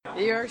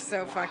You're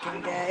so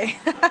fucking gay.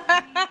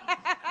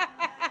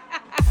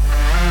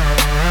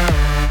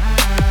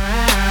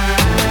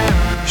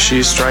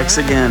 She strikes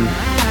again.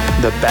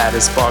 The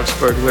baddest box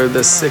burglar,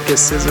 the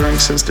sickest scissoring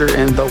sister,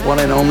 and the one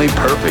and only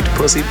perfect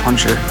pussy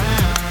puncher.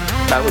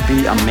 That would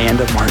be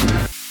Amanda Martin.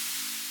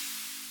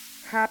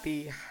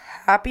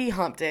 Happy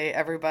hump day,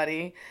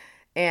 everybody.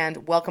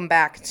 And welcome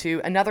back to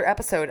another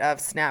episode of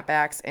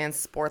Snapbacks and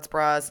Sports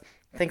Bras.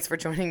 Thanks for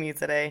joining me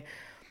today.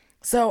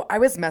 So I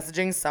was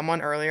messaging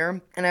someone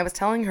earlier, and I was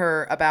telling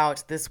her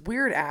about this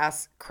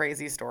weird-ass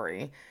crazy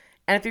story.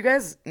 And if you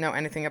guys know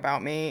anything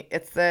about me,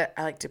 it's that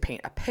I like to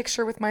paint a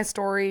picture with my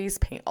stories,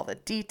 paint all the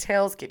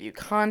details, give you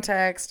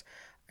context.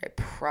 I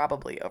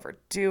probably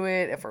overdo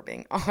it, if we're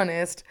being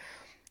honest.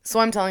 So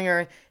I'm telling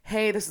her,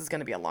 hey, this is going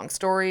to be a long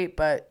story,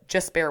 but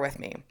just bear with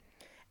me.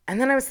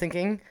 And then I was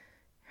thinking,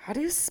 how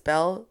do you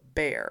spell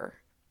bear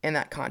in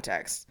that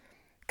context?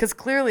 Because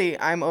clearly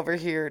I'm over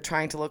here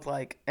trying to look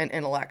like an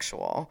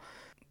intellectual.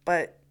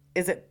 But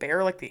is it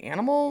bear like the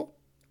animal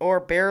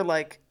or bear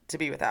like to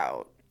be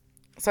without?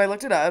 So I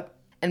looked it up,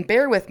 and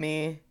bear with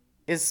me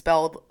is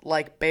spelled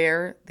like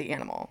bear the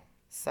animal.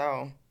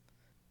 So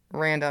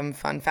random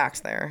fun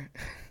facts there.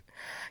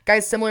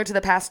 Guys, similar to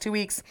the past 2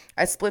 weeks,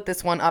 I split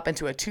this one up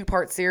into a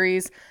 2-part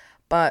series.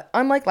 But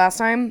unlike last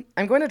time,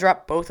 I'm going to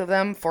drop both of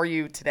them for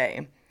you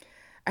today.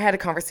 I had a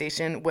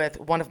conversation with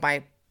one of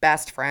my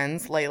best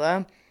friends,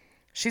 Layla.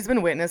 She's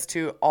been witness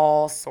to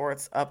all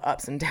sorts of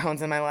ups and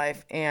downs in my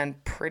life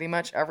and pretty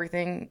much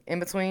everything in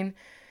between.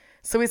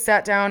 So we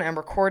sat down and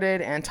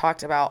recorded and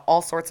talked about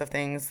all sorts of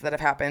things that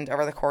have happened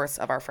over the course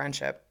of our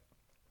friendship.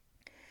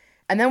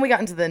 And then we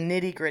got into the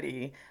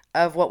nitty-gritty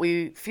of what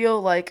we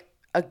feel like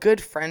a good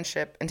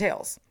friendship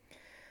entails.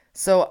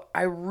 So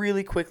I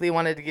really quickly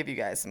wanted to give you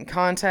guys some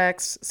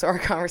context so our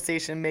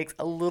conversation makes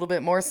a little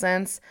bit more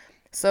sense.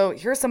 So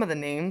here's some of the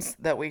names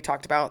that we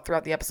talked about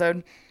throughout the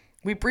episode.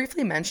 We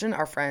briefly mentioned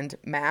our friend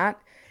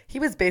Matt. He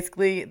was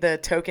basically the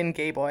token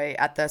gay boy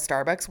at the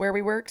Starbucks where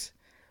we worked.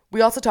 We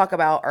also talk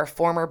about our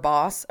former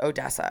boss,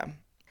 Odessa.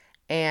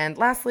 And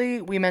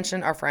lastly, we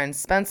mentioned our friend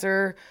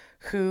Spencer,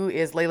 who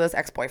is Layla's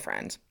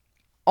ex-boyfriend.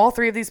 All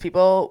three of these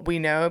people we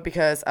know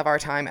because of our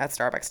time at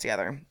Starbucks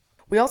together.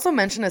 We also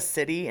mentioned a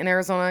city in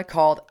Arizona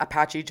called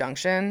Apache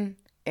Junction,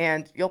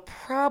 and you'll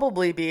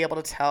probably be able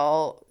to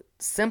tell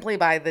simply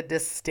by the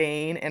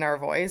disdain in our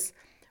voice,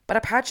 but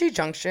Apache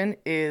Junction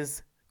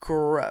is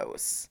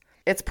gross.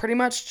 It's pretty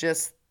much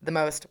just the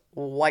most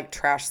white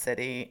trash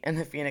city in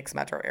the Phoenix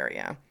metro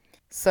area.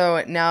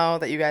 So now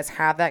that you guys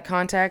have that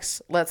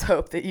context, let's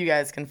hope that you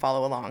guys can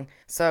follow along.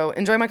 So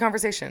enjoy my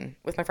conversation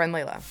with my friend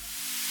Layla.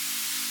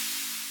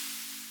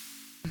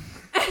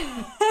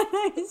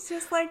 It's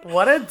just like,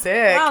 what a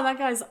dick. Wow, that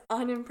guy's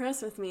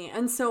unimpressed with me.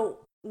 And so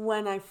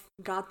when I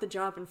got the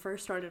job and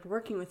first started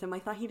working with him, I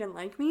thought he didn't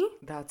like me.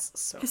 That's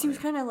so because he was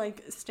kind of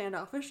like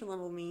standoffish, a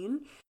little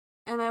mean.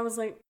 And I was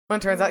like, well,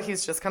 it turns out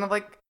he's just kind of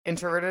like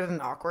introverted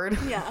and awkward.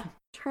 Yeah.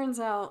 Turns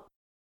out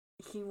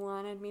he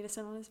wanted me to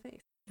sit on his face.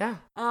 Yeah.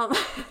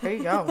 There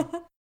you go.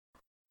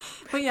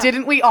 But yeah.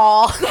 Didn't we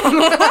all?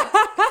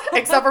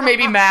 Except for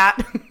maybe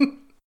Matt.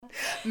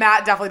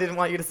 Matt definitely didn't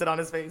want you to sit on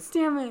his face.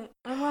 Damn it.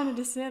 I wanted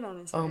to sit on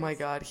his face. Oh my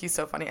god. He's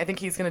so funny. I think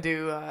he's going to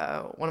do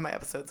one of my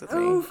episodes with me.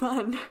 Oh,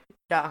 fun.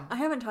 Yeah. I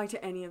haven't talked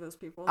to any of those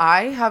people.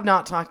 I have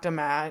not talked to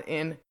Matt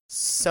in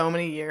so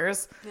many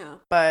years. Yeah.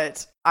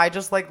 But I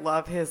just like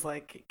love his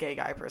like gay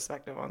guy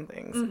perspective on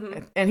things.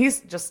 Mm-hmm. And he's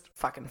just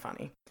fucking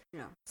funny.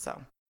 Yeah.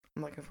 So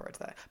I'm looking forward to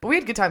that. But we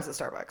had good times at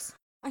Starbucks.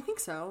 I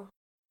think so.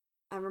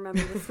 I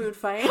remember the food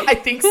fight. I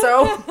think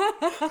so.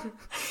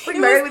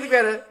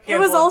 It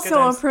was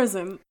also a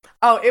prison.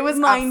 Oh, it was,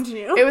 mind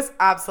you. It was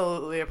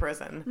absolutely a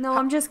prison. No,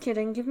 I'm just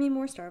kidding. Give me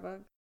more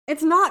Starbucks.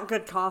 It's not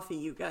good coffee,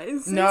 you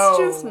guys. No.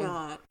 It's just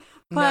not.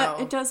 But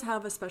no. It does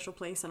have a special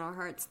place in our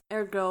hearts.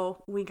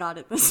 Ergo, we got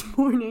it this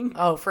morning.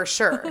 Oh, for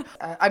sure.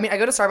 I mean, I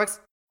go to Starbucks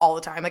all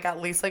the time, like at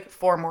least like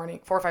 4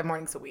 or 5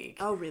 mornings a week.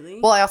 Oh,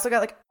 really? Well, I also got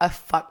like a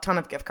fuck ton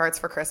of gift cards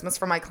for Christmas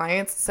for my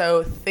clients,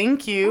 so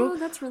thank you. Oh,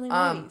 that's really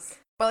nice.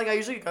 But like I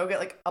usually go get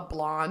like a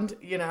blonde,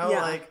 you know,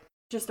 like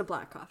just a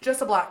black coffee.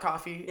 Just a black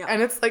coffee. Yeah.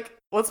 And it's like,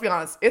 let's be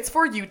honest, it's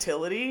for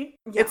utility.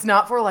 Yeah. It's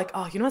not for like,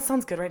 oh, you know what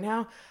sounds good right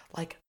now?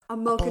 Like a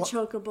mocha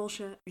choca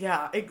bullshit.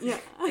 Yeah,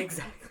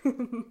 exactly.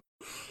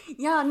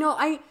 Yeah, no,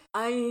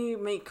 I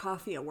make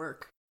coffee at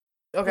work.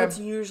 Okay. That's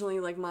usually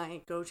like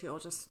my go-to. I'll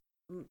just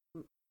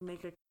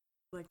make a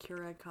like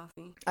Keurig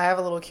coffee. I have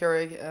a little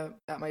Keurig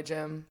at my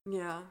gym.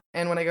 Yeah.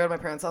 And when I go to my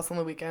parents' house on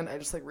the weekend, I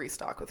just like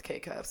restock with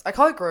K-Cups. I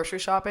call it grocery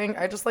shopping.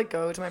 I just like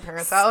go to my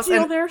parents' house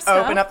and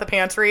open up the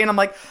pantry and I'm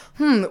like,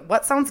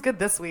 what sounds good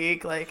this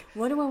week? Like,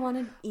 what do I want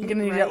to eat? I'm going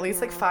to need at least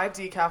like 5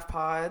 decaf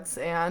pods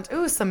and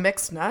some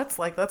mixed nuts.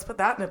 Like, let's put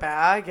that in a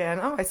bag. And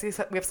I see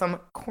we have some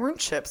corn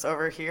chips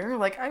over here.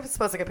 Like, I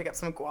suppose I could pick up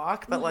some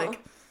guac, but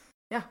like,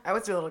 yeah, I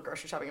always do a little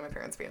grocery shopping in my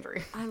parents'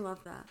 pantry. I love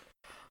that.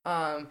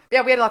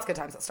 Yeah, we had lots of good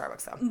times at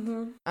Starbucks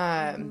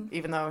though.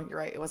 Even though you're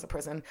right, it was a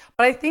prison.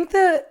 But I think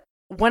that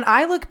when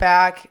I look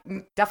back,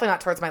 definitely not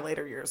towards my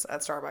later years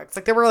at Starbucks,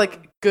 like there were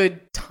like good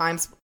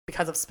times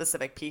because of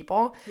specific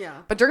people.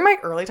 Yeah. But during my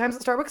early times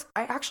at Starbucks,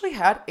 I actually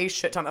had a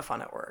shit ton of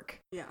fun at work.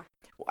 Yeah.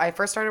 I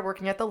first started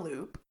working at the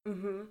Loop,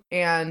 Mm-hmm.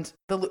 and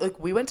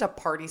we went to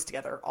parties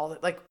together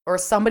or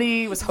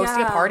somebody was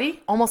hosting a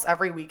party almost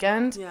every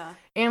weekend. Yeah.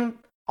 And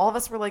all of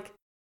us were like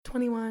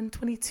 21,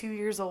 22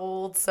 years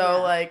old.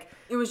 So like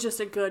it was just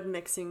a good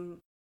mixing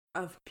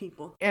of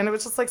people. And it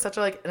was just like such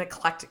a, like an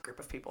eclectic group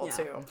of people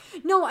too.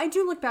 No, I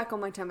do look back on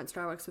my time at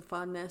Starbucks with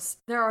fondness.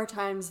 There are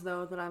times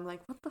though that I'm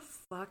like, what the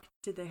fuck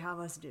did they have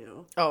us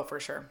do? Oh, for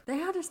sure. They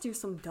had us do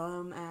some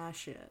dumb ass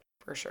shit.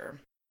 For sure.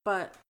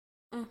 But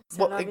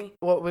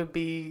what would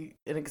be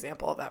an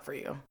example of that for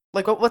you?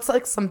 Like what's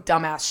like some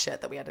dumbass shit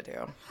that we had to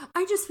do?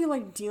 I just feel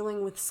like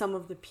dealing with some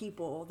of the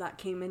people that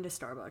came into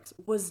Starbucks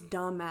was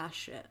dumbass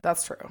shit.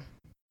 That's true.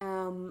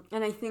 And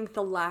I think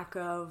the lack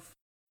of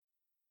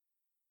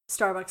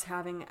Starbucks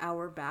having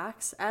our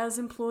backs as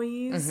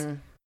employees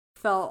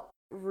felt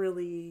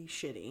really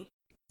shitty.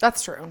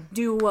 That's true.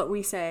 Do what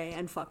we say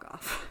and fuck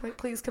off. Like,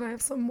 please, can I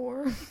have some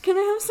more? Can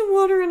I have some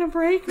water and a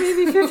break?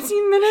 Maybe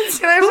 15 minutes?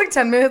 Can I have like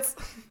 10 minutes?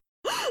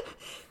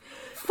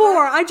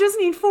 4. I just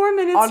need 4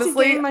 minutes to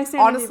gain my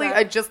sanity back.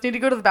 I just need to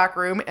go to the back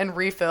room and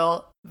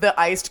refill the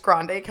iced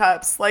grande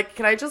cups. Like,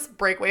 can I just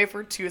break away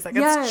for 2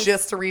 seconds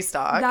just to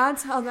restock?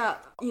 That's how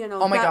that,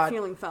 that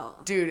feeling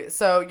felt. Dude,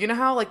 so you know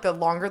how like the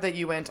longer that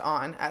you went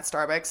on at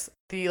Starbucks,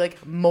 the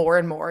like more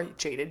and more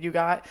jaded you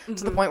got to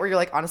the point where you're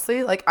like,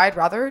 honestly, like I'd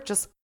rather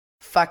just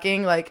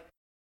fucking like,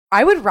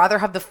 I would rather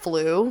have the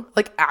flu,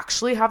 like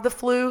actually have the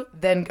flu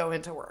than go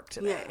into work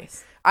today.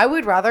 Yes. I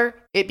would rather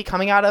it be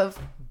coming out of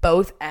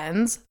both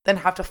ends than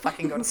have to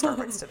fucking go to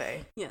Starbucks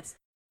today. Yes.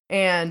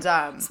 And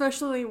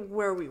especially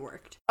where we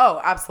worked. Oh,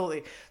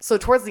 absolutely. So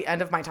towards the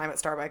end of my time at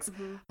Starbucks,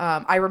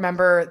 I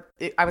remember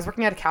I was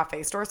working at a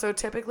cafe store, so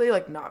typically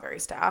like not very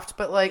staffed,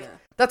 but like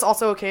that's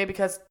also okay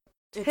because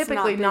it's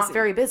typically not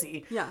very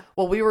busy. Yeah.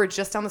 Well, we were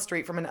just down the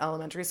street from an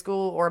elementary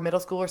school or a middle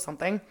school or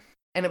something,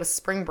 and it was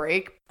spring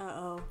break.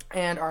 Uh-oh.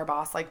 And our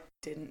boss like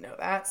didn't know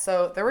that.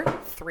 So there were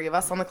 3 of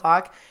us on the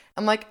clock.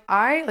 And like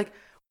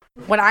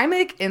when I'm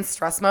like in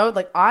stress mode,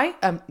 like I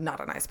am not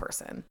a nice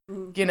person,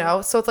 you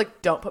know? So it's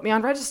like, don't put me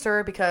on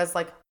register because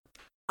like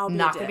I'm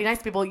not going to be nice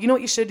to people. You know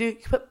what you should do? You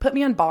put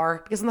me on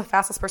bar because I'm the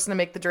fastest person to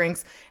make the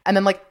drinks. And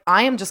then like,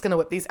 I am just going to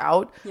whip these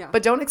out,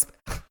 but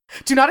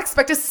do not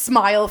expect a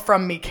smile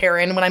from me,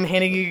 Karen, when I'm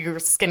handing you your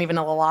skinny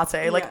vanilla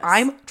latte. Like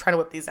I'm trying to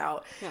whip these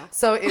out. Yeah.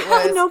 So it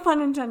was no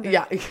pun intended.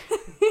 Yeah.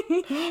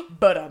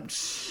 But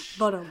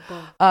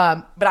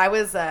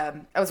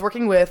I was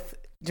working with,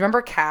 do you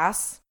remember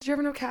Cass? Did you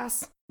ever know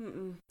Cass?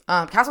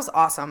 Cass was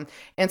awesome.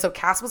 And so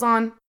Cass was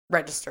on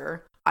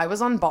register. I was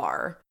on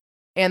bar.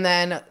 And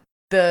then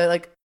the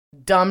like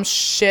dumb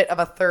shit of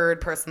a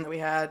third person that we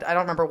had, I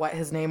don't remember what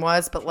his name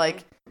was, but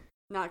like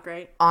not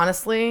great.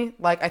 Honestly,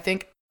 like I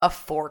think a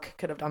fork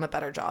could have done a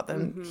better job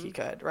than he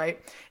could,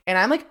 right? And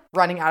I'm like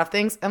running out of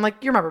things. And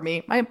like, you remember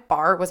me, my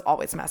bar was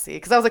always messy.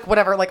 Cause I was like,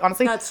 whatever, like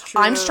honestly, that's true.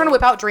 I'm just trying to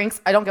whip out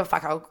drinks. I don't give a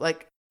fuck how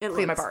like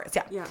clean my bar is.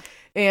 Yeah.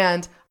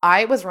 And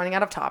I was running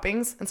out of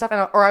toppings and stuff,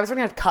 or I was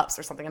running out of cups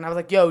or something. And I was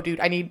like, yo, dude,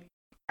 I need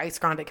ice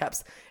grande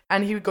cups.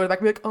 And he would go back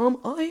and be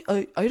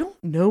like, I don't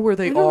know where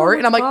they are.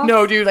 And I'm like,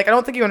 no, dude, like, I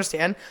don't think you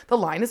understand. The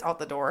line is out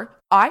the door.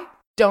 I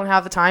don't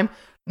have the time,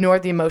 nor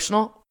the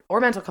emotional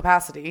or mental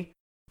capacity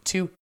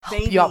to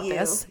help you out with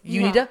this.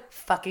 You need to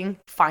fucking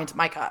find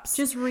my cups.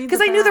 Just read because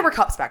I knew there were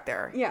cups back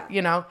there. Yeah.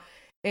 You know?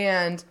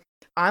 And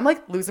I'm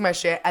like losing my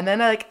shit. And then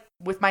like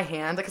with my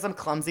hand, because I'm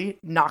clumsy,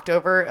 knocked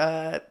over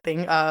a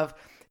thing of,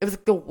 it was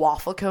like the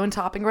waffle cone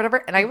topping or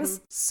whatever. And I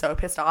was so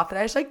pissed off that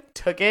I just like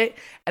took it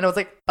and I was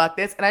like, fuck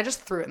this. And I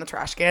just threw it in the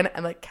trash can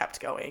and like kept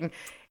going.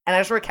 And I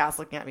just remember Cass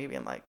looking at me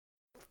being like,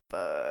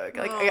 fuck.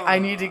 Like, I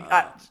need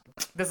to,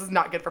 this is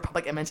not good for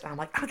public image. And I'm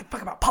like, I don't give a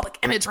fuck about public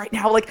image right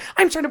now. Like,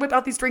 I'm trying to whip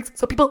out these drinks.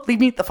 So people leave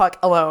me the fuck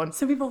alone.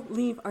 So people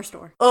leave our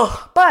store.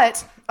 Ugh.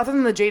 But other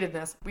than the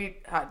jadedness, we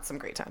had some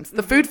great times.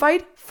 The food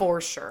fight, for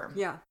sure.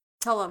 Yeah.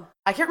 Tell them.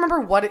 I can't remember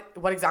what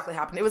exactly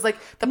happened. It was like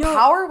the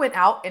power went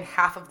out in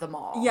half of the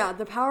mall. Yeah,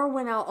 the power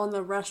went out on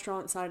the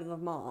restaurant side of the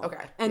mall.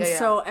 Okay. And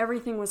so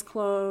everything was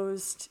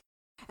closed.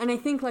 And I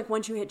think like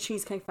once you hit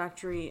Cheesecake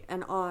Factory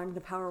and on, the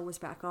power was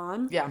back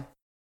on. Yeah.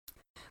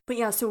 But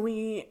yeah, so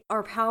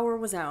our power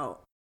was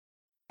out.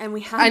 And we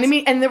had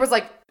and there was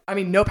like,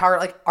 no power.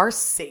 Like our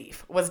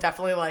safe was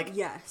definitely like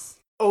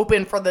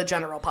open for the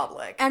general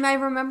public. And I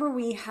remember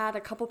we had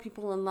a couple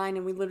people in line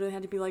and we literally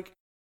had to be like,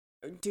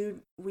 dude,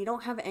 we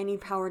don't have any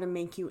power to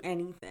make you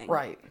anything.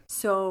 Right.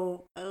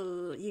 So,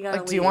 you gotta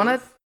like, do you want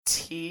a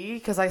tea?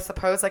 Because I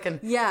suppose I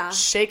can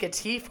shake a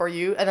tea for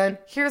you. And then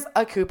here's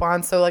a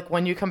coupon. So, like,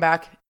 when you come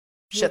back,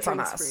 shit's on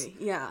us. Free.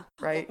 Yeah.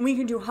 Right. We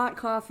can do hot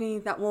coffee.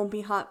 That won't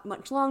be hot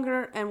much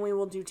longer. And we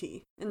will do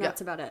tea. And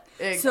that's about it.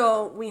 Exactly.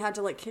 So, we had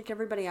to, like, kick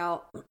everybody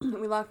out.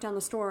 We locked down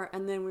the store.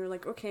 And then we were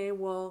like, okay,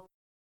 well,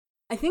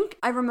 I think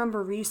I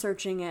remember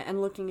researching it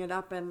and looking it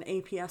up in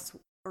APS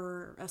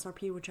or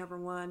SRP, whichever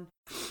one.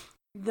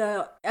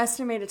 The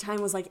estimated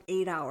time was like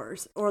 8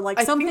 hours or like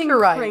something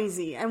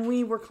crazy. And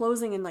we were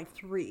closing in like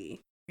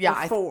 3 or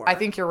 4. I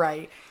think you're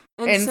right.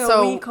 And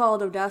so we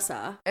called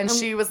Odessa. And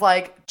she was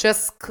like,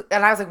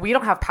 and I was like, we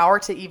don't have power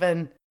to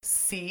even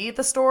see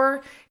the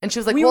store. And she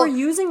was like, we were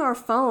using our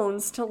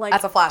phones to like.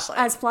 As a flashlight.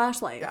 As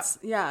flashlights.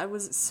 Yeah, it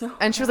was so.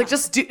 And she was like,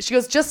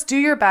 just do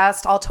your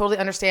best. I'll totally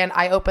understand.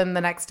 I open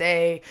the next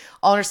day.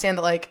 I'll understand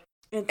that like,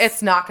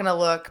 it's not going to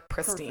look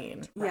pristine.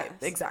 Perfect. Right.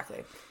 Yes.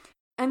 Exactly.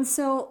 And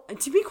so,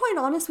 to be quite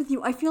honest with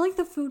you, I feel like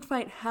the food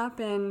fight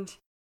happened.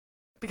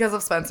 Because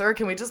of Spencer?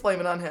 Can we just blame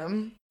it on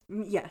him?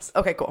 Yes.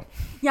 Okay, cool.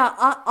 Yeah,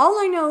 all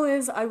I know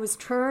is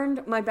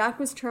my back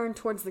was turned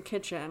towards the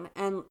kitchen,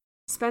 and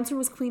Spencer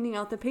was cleaning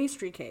out the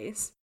pastry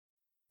case,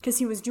 because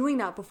he was doing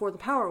that before the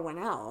power went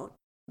out.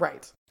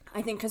 Right.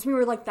 I think, because we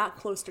were like that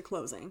close to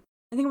closing.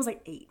 I think it was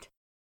like 8.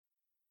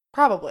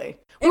 Probably.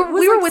 We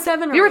were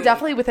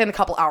definitely within a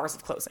couple hours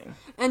of closing.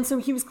 And so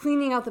he was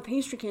cleaning out the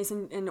pastry case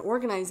and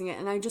organizing it,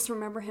 and I just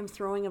remember him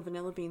throwing a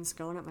vanilla bean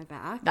scone at my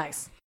back.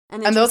 Nice.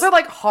 And those are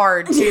like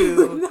hard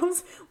too.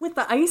 Those with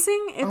the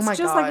icing, it's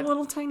just God. like a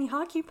little tiny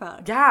hockey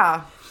puck.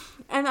 Yeah.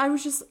 And I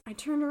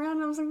turned around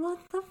and I was like, what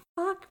the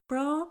fuck,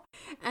 bro?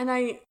 And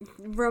I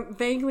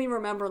vaguely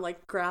remember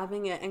like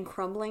grabbing it and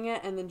crumbling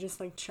it and then just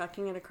like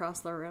chucking it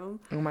across the room.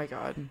 Oh my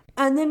God.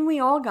 And then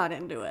we all got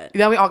into it.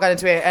 Then we all got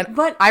into it.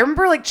 But I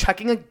remember like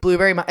chucking like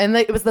blueberry and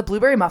it was the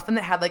blueberry muffin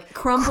that had like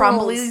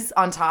crumblies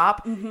on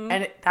top. Mm-hmm.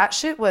 And that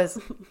shit was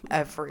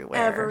everywhere.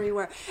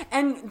 Everywhere.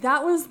 And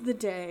that was the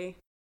day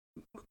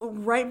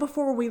right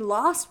before we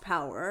lost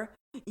power.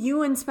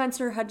 You and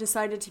Spencer had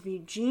decided to be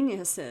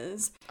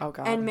geniuses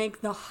and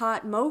make the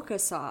hot mocha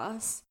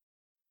sauce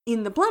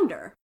in the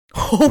blender.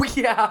 Oh,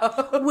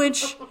 yeah.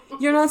 Which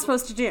you're not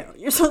supposed to do.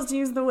 You're supposed to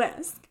use the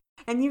whisk.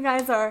 And you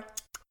guys are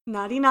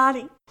naughty.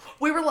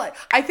 We were like,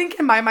 I think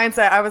in my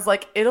mindset, I was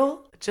like,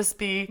 it'll just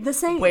be the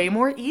same. Way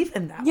more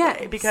even that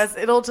way. Because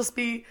it'll just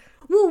be...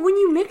 Well, when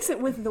you mix it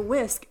with the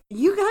whisk,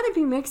 you got to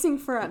be mixing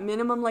for at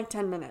minimum like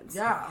 10 minutes.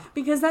 Yeah.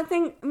 Because that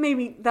thing,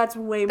 maybe that's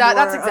way more.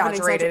 That's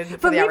exaggerated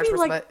for the average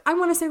person. Like, I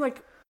want to say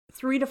like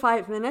 3 to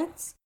 5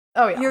 minutes.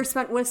 Oh, yeah. You're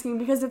spent whisking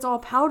because it's all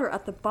powder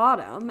at the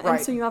bottom. Right.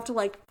 And so you have to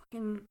like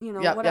fucking,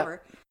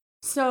 whatever. Yep.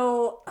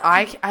 So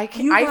I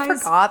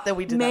forgot that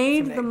we did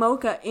made the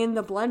mocha in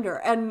the blender.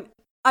 And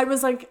I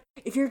was like,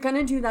 if you're going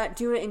to do that,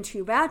 do it in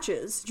 2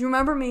 batches. Do you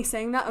remember me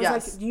saying that? I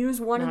was like,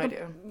 use one of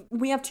the...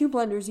 We have 2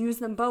 blenders, use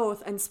them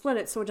both and split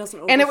it so it doesn't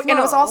overflow. And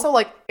it was also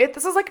like,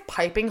 this is like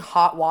piping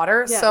hot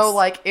water. Yes. So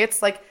like,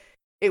 it's like...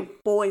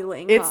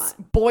 boiling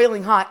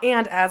hot.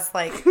 And as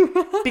like...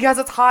 because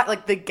it's hot,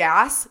 like the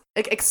gas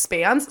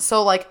expands.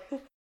 So like...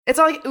 It's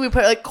not like we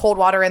put like cold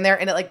water in there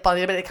and it like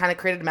blended it, but it kind of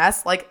created a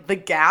mess. Like the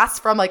gas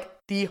from like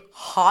the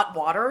hot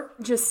water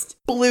just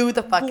blew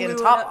the fucking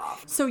top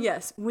off. So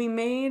yes, we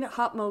made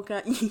hot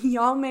mocha.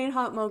 Y'all made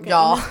hot mocha in the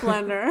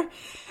blender,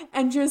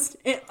 and just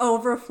it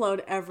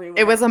overflowed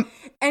everywhere. It was and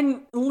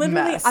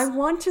literally, mess. I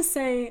want to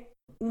say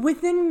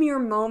within mere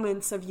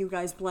moments of you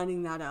guys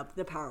blending that up,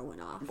 the power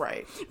went off.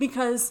 Right.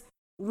 Because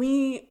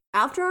we,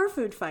 after our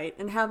food fight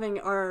and having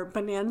our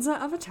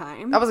bonanza of a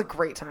time. That was a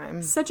great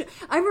time.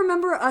 I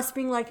remember us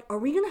being like, are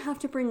we going to have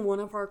to bring one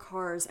of our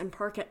cars and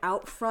park it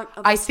out front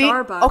of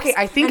Starbucks? Okay,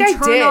 I think I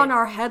did. Turn on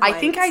our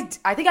headlights.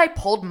 I think I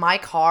pulled my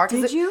car.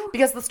 Did you?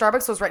 Because the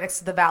Starbucks was right next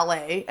to the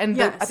valet. And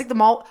yes. I think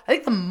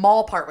the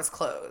mall part was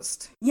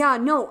closed. Yeah,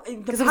 no.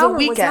 Because it was a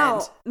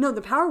weekend.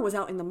 The power was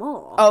out in the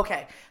mall.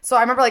 Okay. So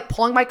I remember like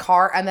pulling my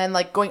car and then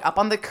like going up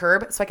on the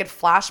curb so I could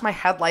flash my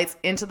headlights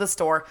into the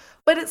store.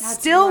 But it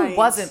still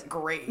wasn't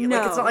great. No.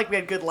 Like it's not like we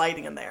had good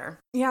lighting in there.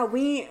 Yeah,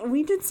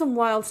 we did some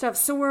wild stuff.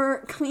 So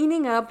we're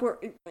cleaning up.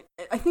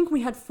 I think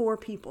we had 4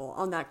 people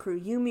on that crew.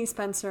 You, me,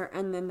 Spencer,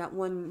 and then that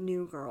one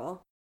new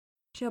girl.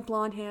 She had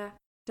blonde hair.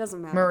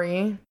 Doesn't matter.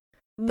 Marie?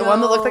 The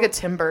one that looked like a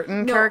Tim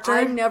Burton character?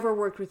 I never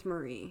worked with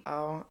Marie.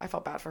 Oh, I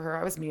felt bad for her.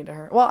 I was mean to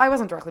her. Well, I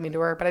wasn't directly mean to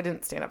her, but I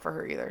didn't stand up for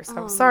her either.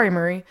 So sorry,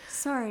 Marie.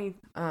 Sorry.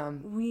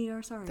 We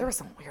are sorry. There were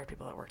some weird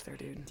people that worked there,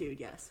 dude. Dude,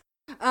 yes.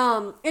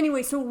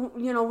 Anyway, so,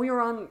 we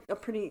were on a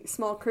pretty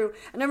small crew,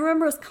 and I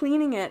remember us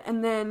cleaning it,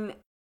 and then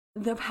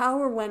the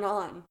power went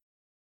on.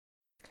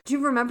 Do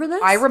you remember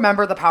this? I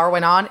remember the power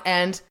went on,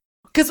 and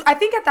because I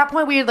think at that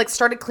point we had like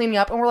started cleaning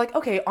up, and we're like,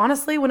 okay,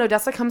 honestly, when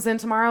Odessa comes in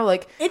tomorrow,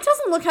 like it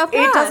doesn't look half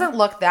bad. It doesn't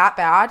look that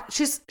bad.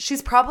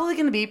 She's probably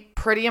going to be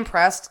pretty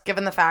impressed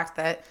given the fact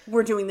that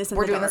we're doing this in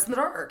the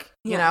dark.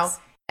 You know?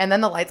 And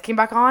then the lights came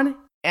back on,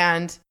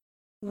 and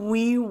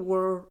we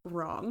were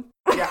wrong.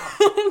 Yeah.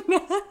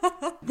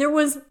 There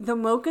was the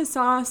mocha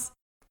sauce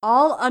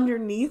all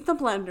underneath the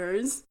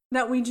blenders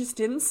that we just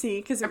didn't see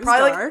because it was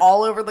probably dark. Like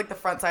all over like the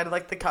front side of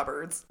like the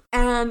cupboards.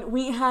 And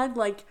we had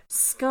like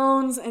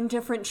scones and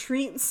different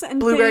treats and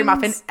blueberry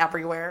muffin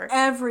everywhere.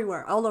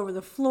 Everywhere, all over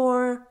the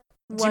floor.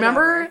 Do you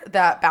remember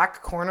that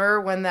back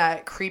corner when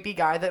that creepy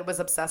guy that was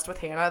obsessed with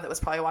Hannah that was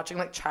probably watching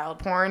like child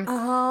porn?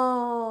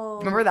 Oh.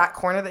 Remember that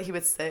corner that he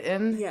would sit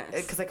in? Yes.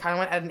 Because it kind of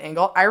went at an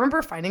angle. I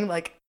remember finding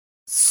like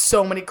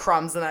so many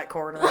crumbs in that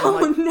corner. Oh,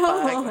 like,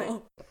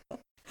 no.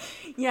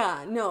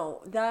 Yeah,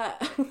 no, that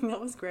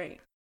was great.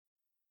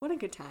 What a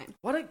good time.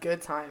 What a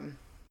good time.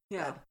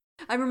 Yeah.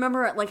 I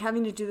remember like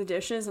having to do the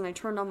dishes, and I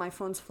turned on my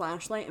phone's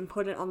flashlight and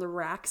put it on the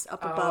racks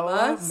up above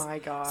us. Oh my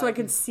God. So I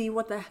could see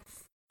what the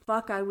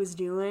fuck I was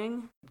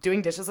doing.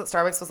 Doing dishes at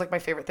Starbucks was like my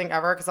favorite thing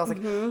ever because I was like,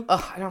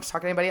 ugh, I don't have to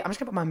talk to anybody. I'm just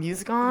gonna put my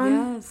music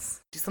on.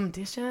 Yes. Do some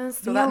dishes.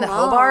 Throw Be that in the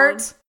alone.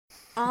 Hobart.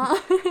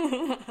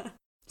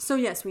 So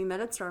yes, we met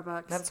at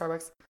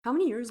Starbucks. How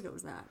many years ago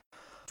was that?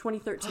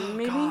 2013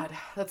 maybe? God.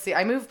 Let's see.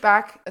 I moved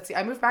back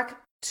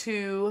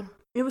to...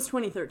 It was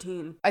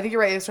 2013. I think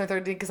you're right. It was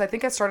 2013 because I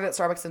think I started at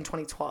Starbucks in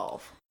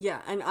 2012.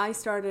 Yeah, and I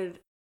started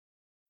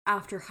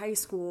after high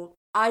school.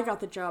 I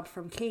got the job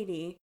from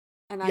Katie.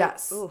 And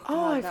yes.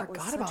 I that forgot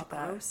was about such a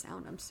that. gross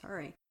sound. I'm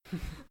sorry.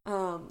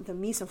 The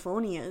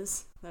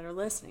misophonias that are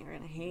listening are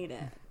gonna hate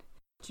it.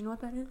 Do you know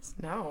what that is?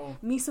 No.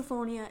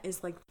 Misophonia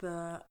is like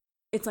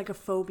it's like a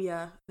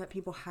phobia that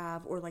people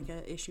have, or like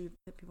a issue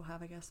that people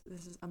have. I guess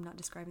I'm not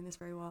describing this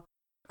very well.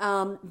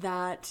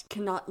 That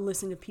cannot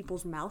listen to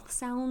people's mouth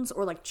sounds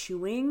or like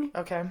chewing.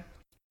 Okay.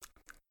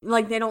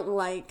 Like they don't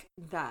like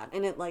that,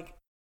 and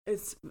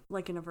it's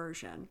like an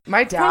aversion.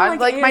 My dad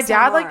my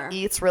dad ASMR.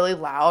 eats really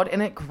loud,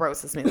 and it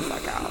grosses me the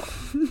fuck out.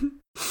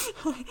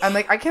 I'm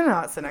like, I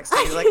cannot sit next to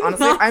you. Like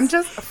honestly, I'm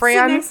just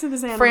Fran.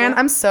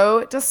 I'm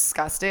so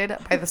disgusted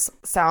by the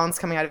sounds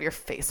coming out of your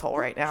face hole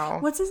right now.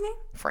 What's his name?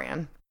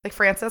 Fran. Like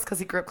Francis, because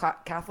he grew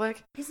up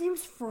Catholic. His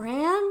name's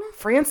Fran?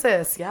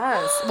 Francis,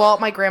 yes. Well,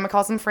 my grandma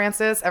calls him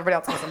Francis. Everybody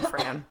else calls him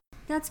Fran.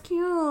 That's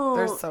cute.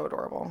 They're so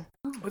adorable.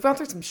 We've gone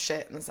through some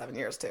shit in the 7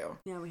 years, too.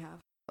 Yeah, we have.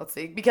 Let's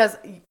see. Because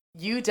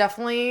you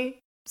definitely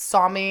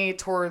saw me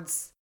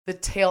towards the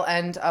tail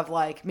end of,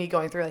 like, me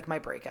going through, like, my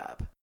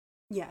breakup.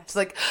 Yes. It's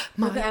like,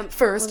 my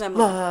first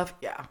love.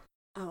 Yeah.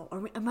 Oh,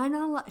 am I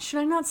not allowed?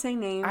 Should I not say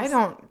names? I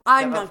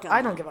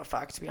don't give a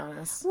fuck, to be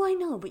honest. Well, I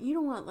know, but you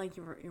don't want like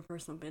your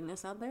personal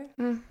business out there.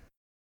 Okay,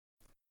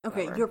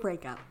 Whatever. your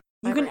breakup.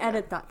 You can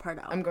edit that part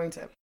out. I'm going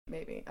to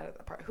maybe edit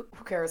that part.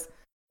 Who cares?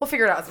 We'll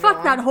figure it out.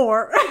 Fuck that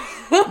whore.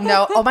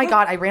 No. Oh my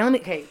God. I randomly.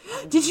 Okay.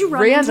 Did you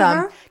run into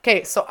her?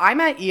 Okay. So I'm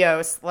at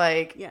EOS,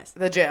 like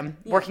the gym,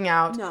 working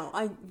out. No,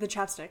 the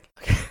chapstick.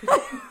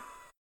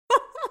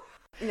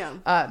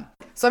 No.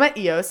 So I'm at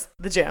EOS,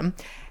 the gym,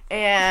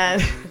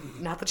 and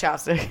not the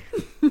chapstick.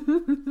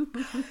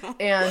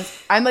 And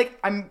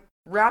I'm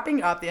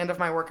wrapping up the end of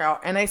my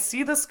workout, and I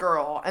see this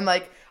girl, and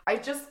like I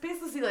just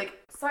basically see like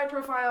side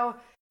profile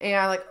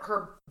and like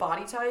her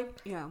body type.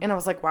 Yeah. And I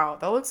was like, wow,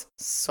 that looks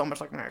so much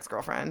like my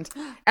ex-girlfriend.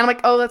 And I'm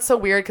like, oh, that's so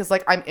weird because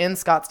like I'm in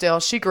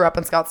Scottsdale. She grew up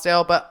in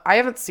Scottsdale, but I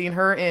haven't seen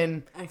her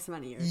in X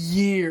amount of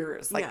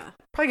years. Like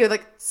probably good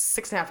like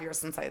 6.5 years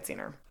since I had seen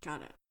her.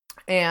 Got it.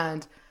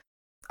 And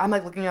I'm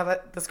like looking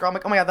at this girl. I'm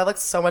like, oh my God, that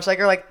looks so much like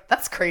her. Like,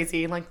 that's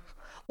crazy. And like,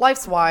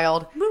 life's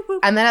wild. Boop, boop.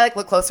 And then I like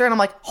look closer and I'm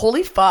like,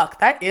 holy fuck,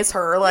 that is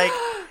her. Like,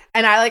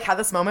 and I like had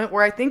this moment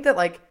where I think that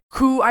like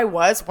who I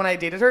was when I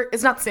dated her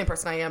is not the same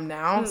person I am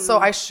now. So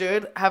I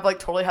should have like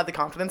totally had the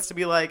confidence to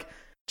be like,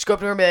 just go up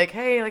to her and be like,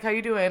 hey, like, how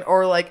you doing?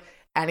 Or like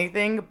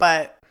anything.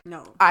 But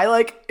no, I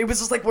like, it was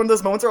just like one of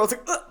those moments where I was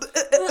like,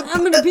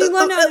 I'm going to be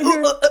one out of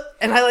here.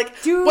 And I like,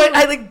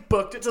 I like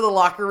booked it to the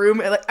locker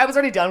room. And like, I was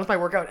already done with my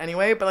workout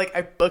anyway, but like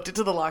I booked it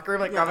to the locker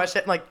room, like got my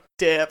shit and like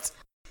dipped.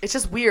 It's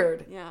just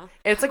weird. Yeah.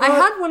 It's like I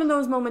had one of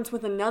those moments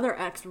with another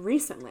ex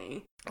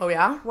recently. Oh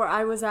yeah? Where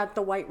I was at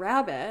the White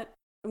Rabbit,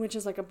 which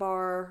is like a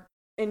bar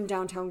in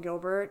downtown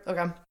Gilbert.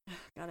 Okay.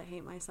 God, I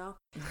hate myself.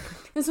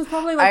 This was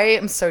probably like I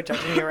am so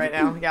judging you right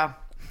now. Yeah.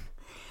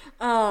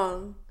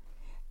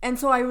 And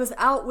so I was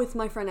out with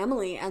my friend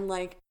Emily, and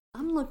like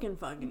I'm looking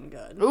fucking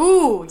good.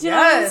 Ooh,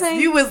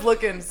 yes. You was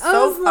looking so fine.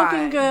 I was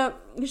looking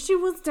good. She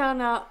was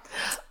done up.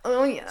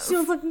 Oh yes. She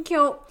was looking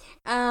cute.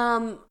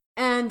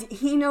 And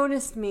he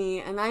noticed me,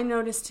 and I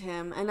noticed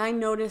him, and I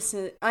noticed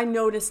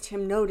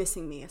him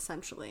noticing me,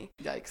 essentially.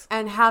 Yikes.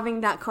 And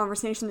having that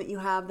conversation that you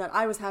have, that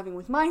I was having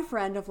with my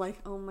friend, of like,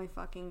 oh my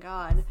fucking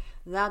God,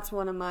 that's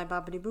one of my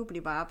boppity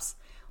boopity bops.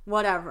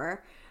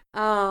 Whatever.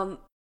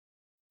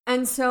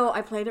 And so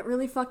I played it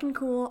really fucking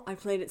cool. I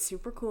played it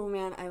super cool,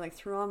 man. I like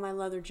threw on my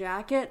leather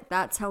jacket.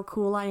 That's how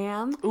cool I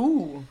am.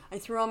 Ooh. I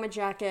threw on my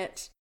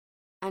jacket,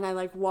 and I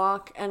like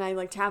walk, and I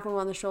like tap him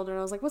on the shoulder, and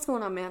I was like, what's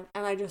going on, man?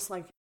 And I just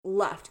like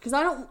left, because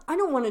I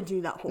don't want to do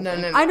that whole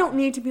thing. No. I don't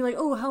need to be like,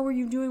 oh, how are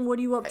you doing? What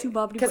are you up to,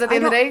 Bob? Because at the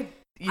end of the day,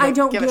 I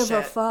don't give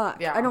a fuck.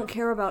 Yeah. I don't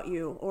care about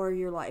you or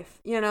your life.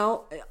 You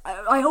know,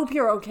 I hope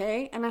you're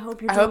okay, and I hope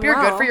you're doing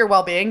well. Good for your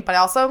well-being, but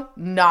also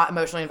not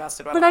emotionally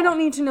invested at all. But I don't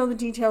need to know the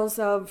details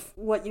of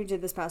what you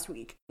did this past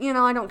week. You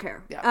know, I don't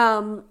care.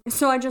 Yeah.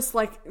 So I just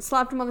like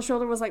slapped him on the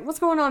shoulder, was like, what's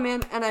going on,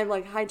 man? And I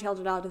like hightailed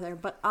it out of there.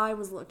 But I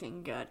was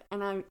looking good,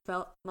 and I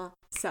felt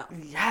myself.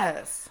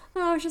 Yes.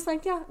 And I was just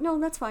like, yeah, no,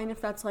 that's fine if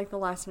that's like the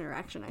last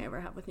interaction I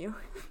ever have with you.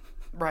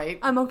 Right.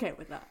 I'm okay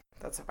with that.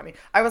 That's so funny.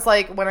 I was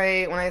like, when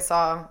I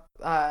saw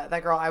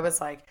that girl, I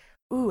was like,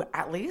 ooh,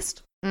 at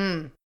least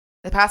the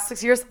past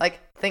 6 years, like,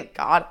 thank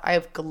God I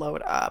have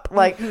glowed up.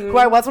 Like, who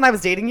I was when I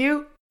was dating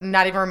you,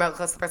 not even remote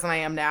close to the person I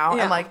am now.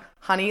 Yeah. And like,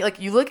 honey,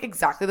 like, you look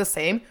exactly the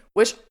same,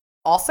 which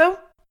also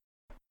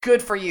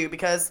good for you,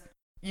 because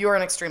you are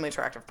an extremely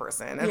attractive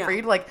person. And Yeah. for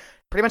you to like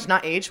pretty much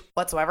not age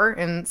whatsoever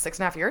in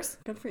 6.5 years.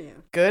 Good for you.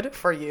 Good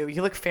for you.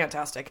 You look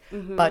fantastic.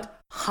 Mm-hmm. But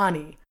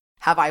honey,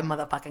 have I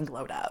motherfucking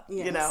glowed up,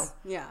 Yes. you know?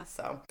 Yeah.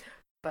 So,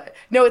 but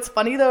no, it's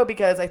funny though,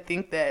 because I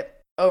think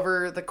that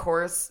over the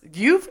course,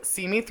 you've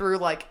seen me through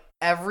like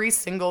every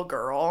single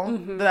girl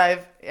Mm-hmm.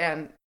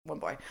 and one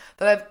boy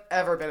that I've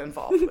ever been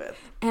involved with.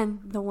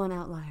 And the one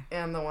outlier.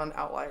 And the one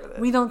outlier that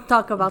We don't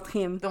talk about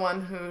him. the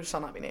one who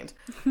shall not be named.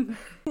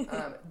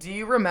 Do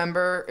you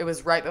remember it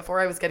was right before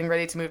I was getting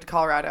ready to move to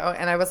Colorado,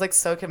 and I was like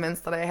so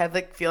convinced that I had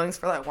like feelings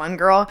for that one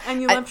girl.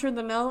 And you left her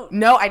the note?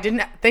 No, I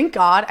didn't. Thank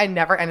God I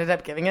never ended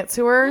up giving it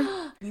to her.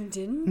 You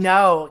didn't?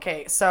 No.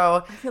 Okay.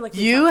 So feel like we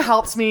you talked about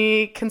helped this.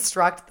 me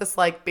construct this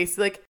like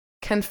basically like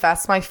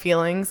confess my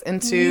feelings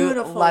into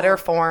Beautiful. letter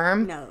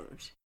form.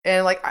 Note.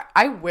 And like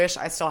I wish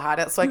I still had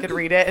it so I could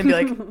read it and be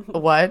like,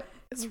 what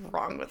is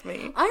wrong with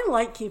me? I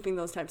like keeping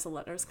those types of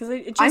letters because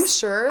it just, I'm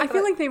sure I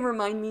feel that- like they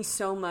remind me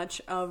so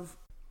much of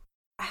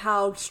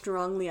how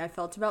strongly I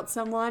felt about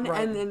someone,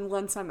 Right. and then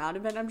once I'm out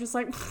of it, I'm just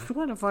like,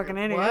 what a fucking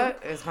idiot.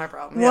 What is my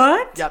problem?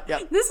 What?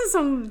 Yep. This is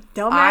some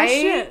dumbass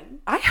shit.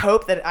 I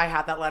hope that I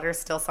have that letter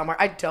still somewhere.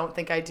 I don't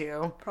think I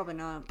do, Probably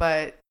not.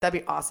 but that'd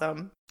be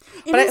awesome.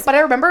 It But is- I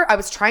remember I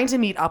was trying to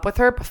meet up with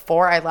her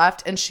before I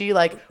left, and she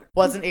like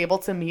wasn't able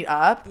to meet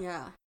up.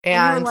 Yeah.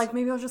 And you were like,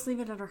 maybe I'll just leave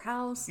it at her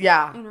house.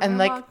 Yeah, in her and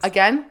like mailbox.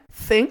 again,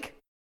 thank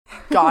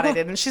God I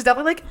didn't. She's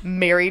definitely like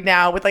married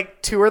now with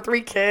like 2 or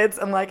 3 kids,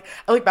 and like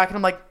I look back and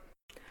I'm like,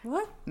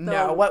 What?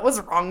 no, the- what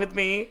was wrong with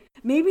me?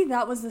 Maybe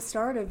that was the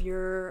start of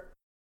your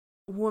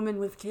woman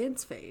with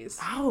kids phase.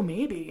 Oh,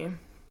 maybe.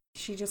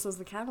 She just was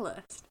the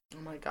catalyst.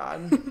 Oh my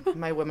God,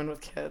 my women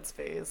with kids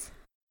phase.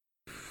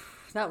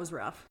 That was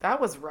rough. That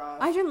was rough.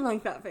 I didn't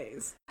like that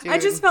phase. I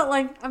Dude. just felt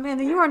like,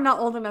 Amanda, you are not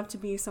old enough to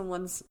be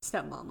someone's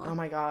stepmama. Oh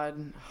my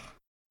God.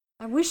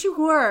 I wish you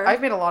were. I've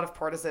made a lot of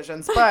poor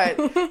decisions, but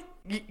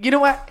you know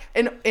what?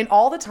 In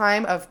all the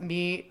time of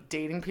me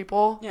dating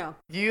people, Yeah.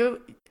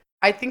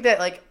 I think that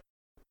like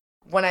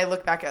when I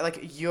look back at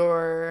like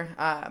your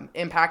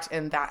impact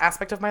in that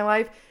aspect of my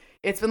life,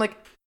 it's been like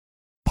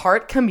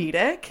part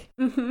comedic,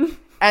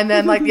 and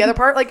then like the other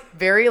part like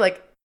very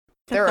like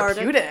Cathartic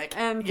therapeutic,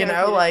 and you know,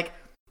 therapeutic. like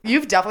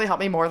you've definitely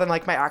helped me more than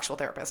like my actual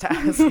therapist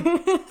has.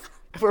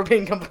 If we're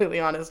being completely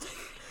honest.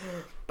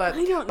 But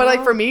I don't like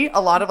know. for me, a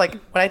lot of like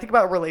when I think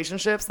about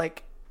relationships,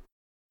 like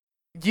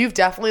you've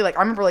definitely like I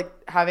remember like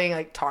having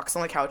like talks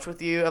on the couch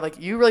with you, and like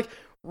you were like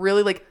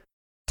really like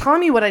telling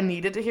me what I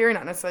needed to hear,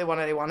 not necessarily what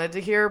I wanted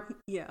to hear,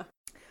 Yeah.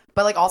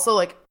 but like also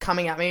like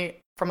coming at me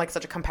from like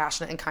such a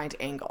compassionate and kind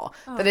angle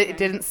that Okay. it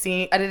didn't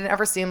seem I didn't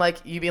ever seem like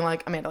you being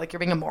like, Amanda, like you're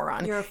being a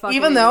moron. You're a fucking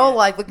even though idiot.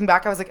 like looking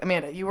back I was like,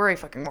 Amanda, you were a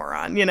fucking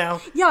moron, you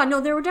know. Yeah, no,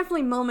 there were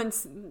definitely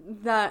moments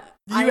that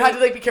You had to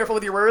like be careful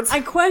with your words.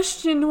 I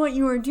questioned what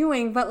you were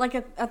doing, but like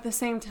at the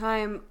same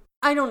time,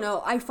 I don't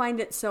know. I find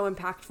it so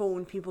impactful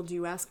when people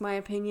do ask my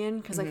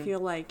opinion because I feel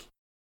like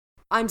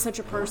I'm such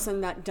a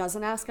person that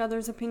doesn't ask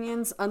others'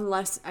 opinions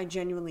unless I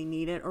genuinely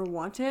need it or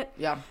want it.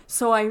 Yeah.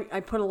 So I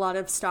put a lot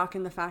of stock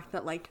in the fact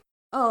that like,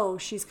 oh,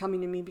 she's coming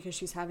to me because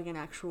she's having an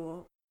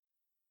actual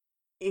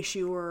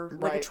issue or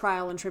like a Right.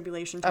 trial and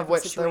tribulation type Of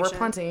which there were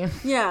situation. plenty.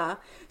 Yeah.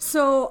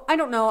 So I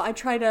don't know. I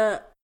try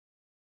to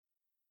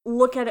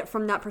look at it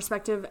from that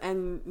perspective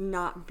and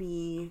not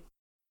be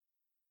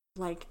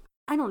like,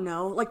 I don't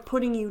know, like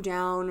putting you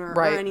down or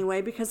Right.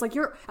 anyway, because like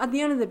you're at the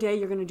end of the day,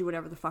 you're going to do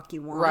whatever the fuck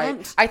you want.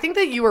 Right. I think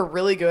that you were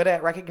really good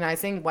at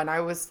recognizing when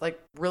I was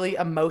like really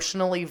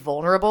emotionally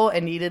vulnerable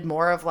and needed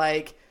more of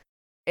like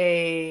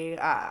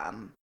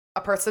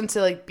a person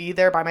to like be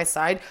there by my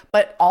side,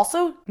 but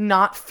also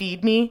not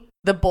feed me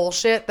the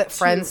bullshit that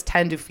friends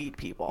tend to feed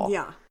people.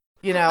 Yeah.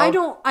 You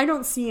know? I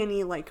don't see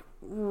any like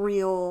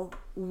real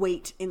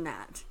weight in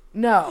that.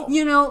 No.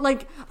 You know,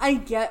 like I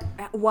get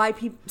why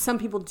some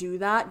people do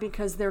that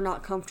because they're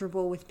not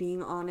comfortable with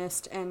being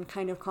honest and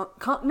kind of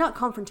not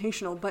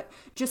confrontational, but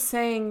just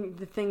saying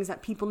the things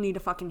that people need to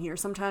fucking hear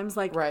sometimes.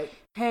 Like, Right.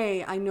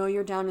 hey, I know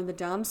you're down in the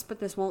dumps, but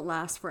this won't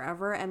last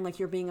forever, and like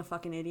you're being a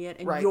fucking idiot,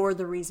 and Right. you're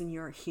the reason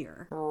you're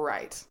here.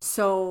 Right.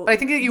 So, But I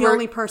think that you the were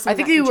only person. I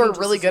think that you can were change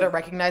this really is good you. at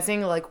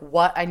recognizing like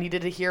what I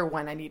needed to hear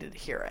when I needed to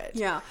hear it.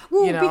 Yeah.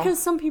 Well, You know?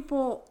 because some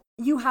people,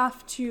 you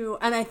have to,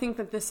 and I think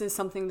that this is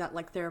something that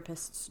like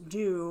therapists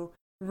do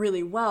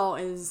really well,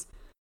 is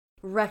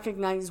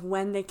recognize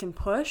when they can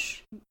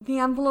push the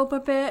envelope a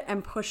bit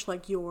and push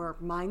like your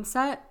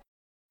mindset,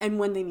 and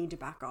when they need to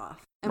back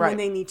off, and Right. when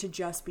they need to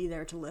just be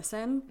there to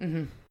listen.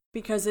 Mm-hmm.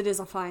 Because it is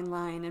a fine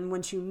line, and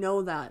once you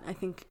know that, I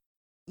think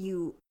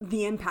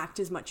the impact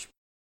is much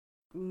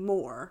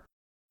more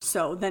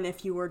so than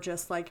if you were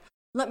just like,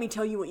 let me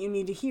tell you what you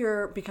need to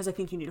hear because I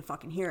think you need to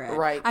fucking hear it.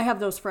 Right. I have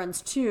those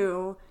friends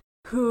too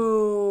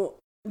who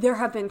there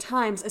have been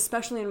times,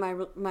 especially in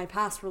my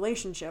past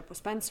relationship with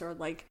Spencer,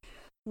 like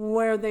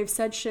where they've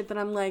said shit that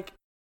I'm like,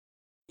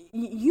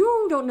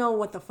 you don't know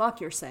what the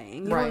fuck you're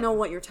saying. You Right. don't know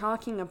what you're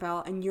talking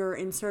about, and you're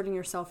inserting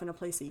yourself in a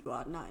place that you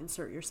ought not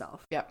insert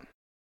yourself. Yep.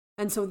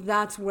 And so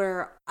that's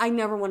where I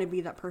never want to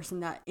be that person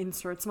that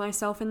inserts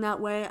myself in that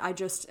way. I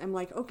just am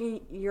like,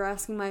 okay, you're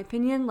asking my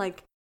opinion.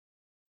 Like,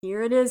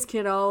 here it is,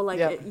 kiddo.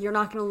 Like, you're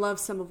not going to love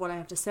some of what I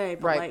have to say,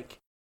 but like,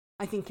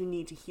 I think you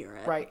need to hear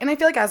it. Right. And I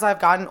feel like as I've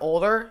gotten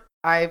older,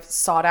 I've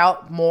sought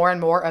out more and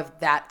more of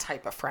that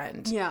type of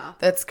friend. Yeah.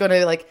 That's going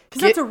to like...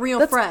 Because that's a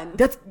real friend.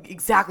 That's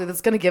exactly.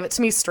 That's going to give it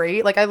to me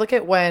straight. Like, I look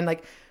at when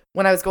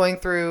I was going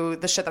through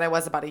the shit that I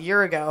was about a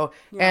year ago,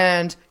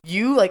 and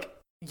you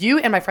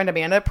and my friend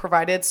Amanda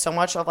provided so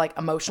much of like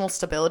emotional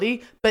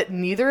stability, but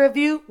neither of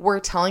you were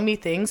telling me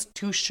things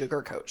to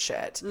sugarcoat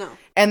shit. No.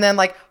 And then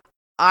like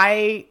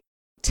I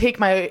take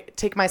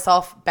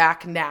myself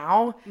back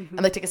now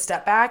and like take a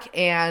step back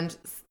and,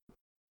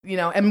 you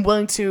know, am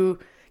willing to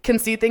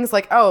concede things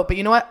like, oh, but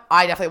you know what?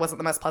 I definitely wasn't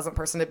the most pleasant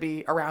person to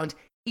be around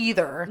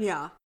either.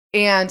 Yeah.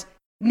 And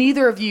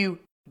neither of you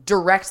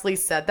directly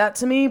said that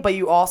to me, but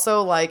you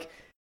also like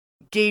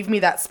gave me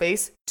that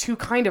space to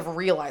kind of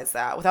realize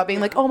that without being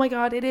like, oh my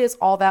God, it is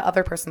all that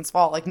other person's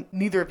fault. Like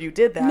neither of you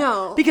did that.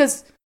 No.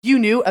 Because you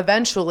knew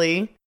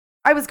eventually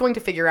I was going to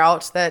figure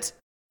out that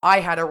I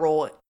had a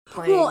role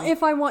playing. Well,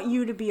 if I want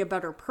you to be a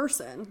better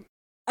person,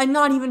 and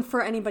not even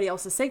for anybody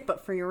else's sake,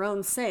 but for your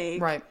own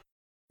sake. Right.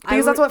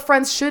 Because that's what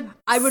friends should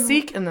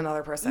seek in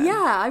another person.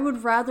 Yeah, I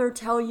would rather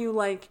tell you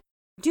like,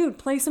 dude,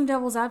 play some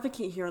devil's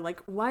advocate here.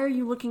 Like, why are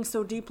you looking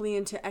so deeply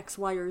into X,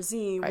 Y, or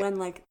Z when,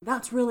 like,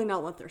 that's really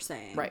not what they're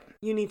saying. Right.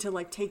 You need to,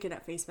 like, take it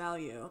at face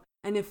value.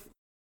 And if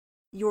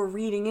you're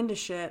reading into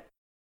shit,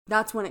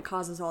 that's when it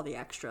causes all the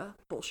extra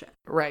bullshit.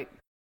 Right.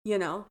 You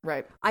know?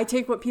 Right. I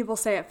take what people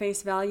say at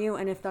face value,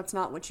 and if that's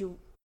not what you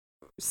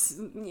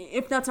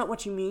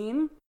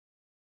mean,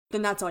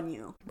 then that's on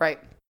you. Right.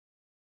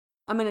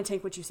 I'm going to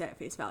take what you say at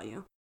face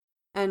value.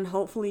 And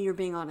hopefully you're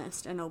being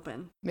honest and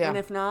open. Yeah. And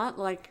if not,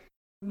 like,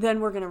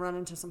 then we're going to run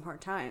into some hard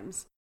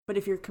times. But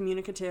if you're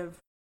communicative,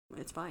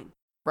 it's fine.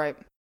 Right.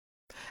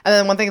 And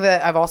then one thing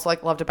that I've also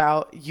like loved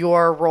about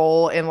your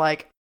role in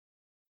like,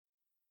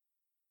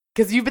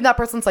 because you've been that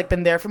person that's like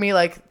been there for me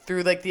like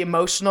through like the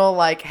emotional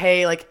like,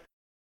 hey, like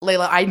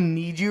Layla, I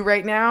need you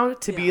right now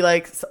to be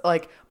like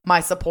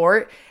my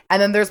support.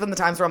 And then there's been the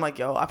times where I'm like,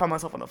 yo, I find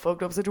myself in a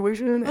fucked up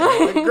situation. And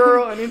I'm like,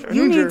 girl, I need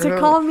you need to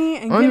call me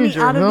and get me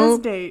out of this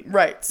date.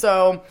 Right.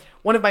 So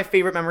one of my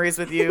favorite memories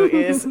with you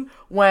is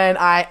when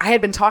I had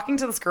been talking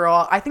to this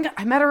girl. I think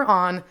I met her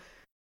on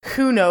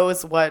who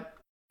knows what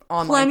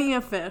online. Plenty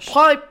of fish.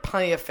 Probably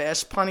plenty of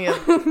fish. Plenty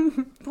of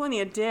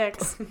plenty of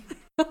dicks.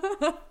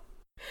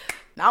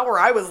 Not where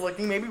I was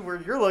looking, maybe where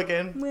you're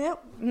looking.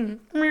 Yep.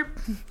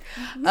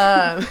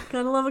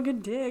 Gotta love a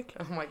good dick.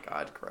 Oh my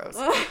God, gross.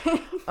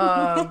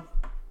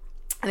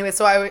 Anyway,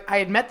 so I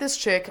had met this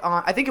chick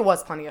on, I think it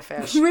was Plenty of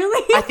Fish.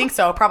 Really? I think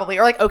so, probably.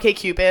 Or like OK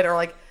Cupid or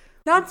like.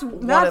 That's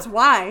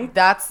why.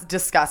 That's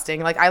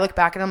disgusting. Like I look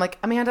back and I'm like,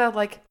 Amanda,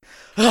 like.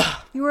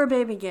 You were a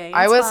baby gay. It's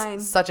I was fine.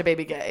 such a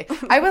baby gay.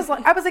 I was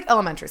like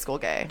elementary school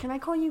gay. Can I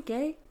call you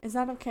gay? Is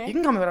that okay? You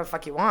can call me whatever the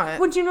fuck you want.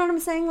 Well, do you know what I'm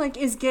saying? Like,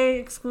 is gay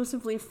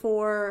exclusively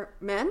for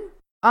men?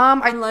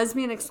 And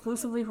lesbian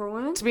exclusively for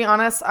women? To be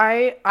honest,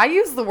 I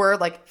use the word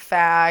like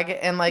fag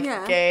and like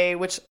gay,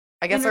 which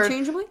I guess are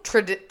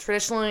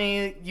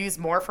traditionally used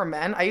more for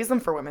men. I use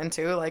them for women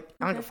too. Like,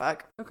 I don't give a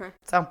fuck. Okay.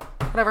 So,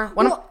 whatever.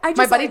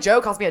 My buddy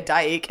Joe calls me a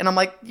dyke, and I'm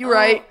like, you're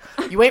right.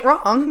 You ain't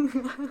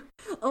wrong.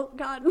 Oh,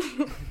 God.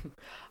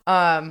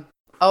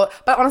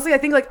 But honestly, I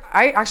think like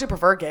I actually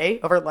prefer gay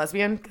over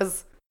lesbian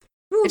because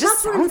it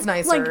just sounds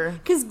nicer.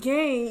 Like, because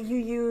gay,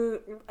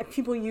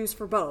 people use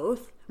for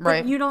both.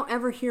 Right. But you don't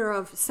ever hear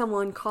of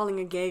someone calling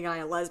a gay guy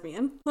a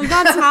lesbian. Like,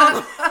 that's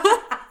not,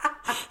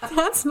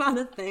 that's not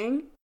a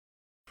thing.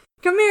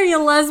 Come here,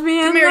 you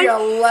lesbian. Come here, you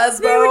lesbo.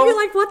 They would be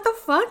like, what the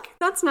fuck?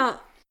 That's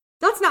not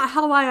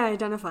how I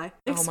identify.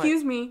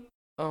 Excuse me.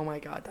 Oh my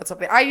God. That's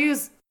something. I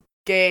use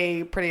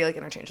gay pretty like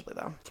interchangeably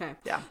though. Okay.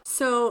 Yeah.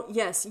 So,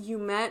 yes, you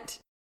met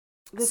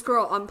this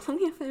girl on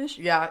Plenty of Fish.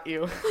 Yeah,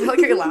 you. I like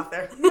how you laugh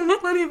there.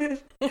 Plenty of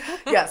Fish.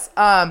 Yes.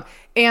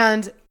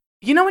 And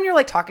you know when you're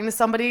like talking to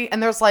somebody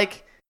and there's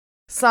like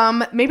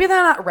some, maybe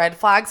they're not red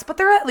flags, but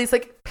they're at least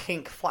like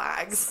pink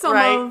flags. Some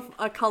right? of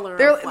a color.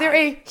 They're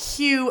a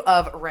hue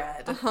of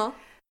red. Uh-huh.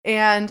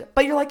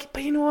 But you're like,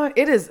 but you know what?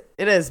 It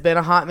has been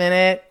a hot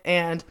minute,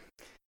 and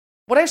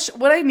what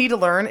I need to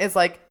learn is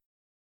like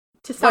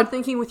to stop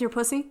thinking with your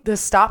pussy. To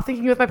stop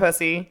thinking with my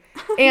pussy,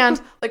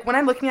 and like when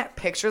I'm looking at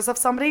pictures of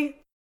somebody,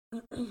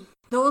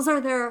 those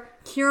are their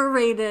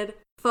curated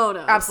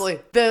photos.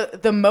 Absolutely,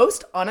 the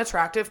most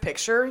unattractive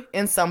picture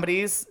in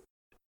somebody's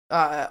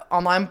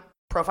online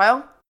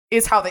profile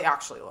is how they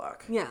actually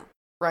look. Yeah.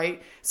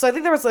 Right? So I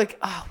think there was like,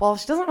 oh, well,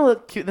 she doesn't really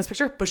look cute in this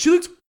picture, but she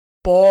looks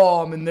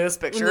bomb in this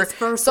picture. In this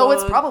first so one.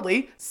 It's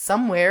probably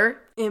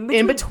somewhere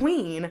in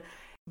between.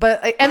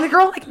 But and the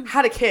girl like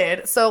had a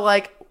kid. So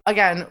like,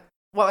 again,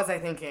 what was I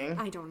thinking?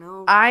 I don't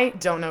know. I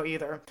don't know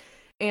either.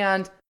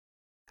 And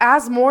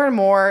as more and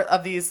more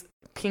of these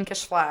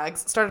pinkish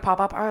flags started to pop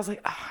up, I was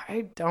like, oh,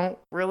 I don't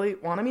really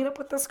want to meet up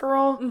with this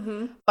girl.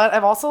 Mm-hmm. But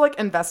I've also like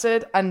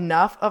invested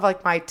enough of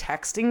like my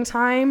texting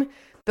time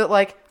that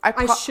like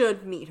I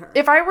should meet her.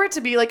 If I were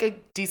to be like a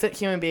decent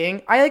human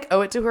being, I like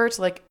owe it to her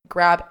to like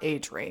grab a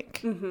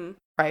drink. Mm-hmm.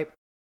 Right.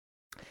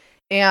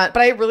 But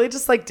I really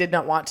just like did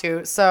not want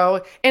to.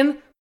 So, and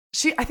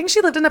I think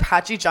she lived in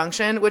Apache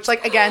Junction, which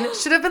like, again,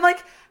 should have been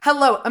like,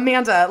 hello,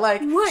 Amanda.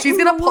 Like what she's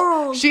in going the to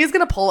world? She's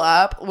going to pull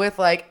up with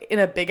like in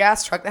a big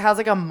ass truck that has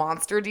like a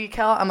monster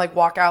decal and like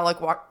walk out, like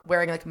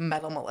wearing like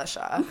Metal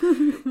Militia.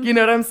 You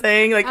know what I'm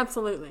saying? Like,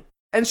 absolutely.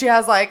 And she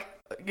has like,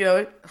 you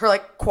know, her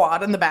like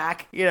quad in the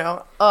back, you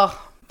know, ugh.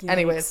 Yikes.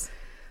 Anyways.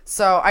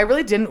 So I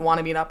really didn't want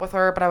to meet up with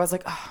her, but I was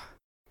like, oh,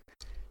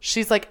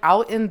 she's like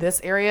out in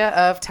this area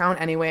of town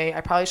anyway. I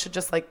probably should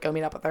just like go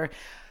meet up with her.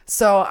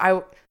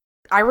 So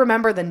I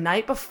remember the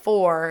night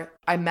before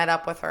I met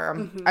up with her,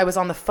 mm-hmm. I was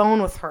on the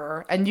phone with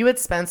her, and you and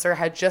Spencer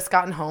had just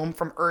gotten home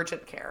from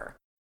urgent care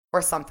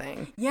or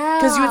something. Yeah.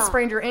 Because you had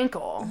sprained your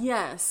ankle.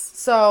 Yes.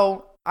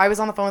 So I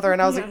was on the phone with her,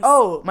 and I was like,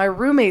 oh, my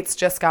roommates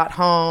just got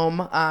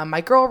home.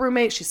 My girl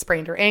roommate, she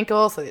sprained her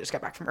ankle, so they just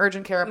got back from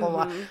urgent care, blah,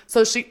 blah, mm-hmm.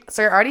 blah.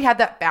 So I already had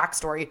that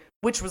backstory,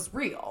 which was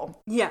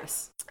real.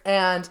 Yes.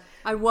 And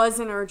I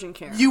was in urgent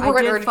care. You were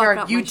in urgent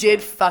care. You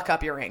did fuck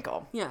up your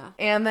ankle. Yeah.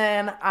 And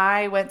then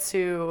I went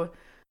to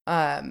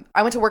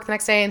work the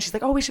next day, and she's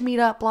like, oh, we should meet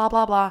up, blah,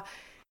 blah, blah.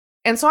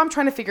 And so I'm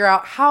trying to figure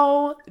out,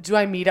 how do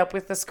I meet up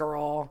with this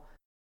girl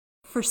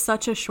for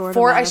such a short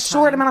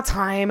amount of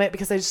time,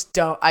 because I just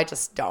don't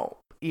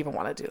even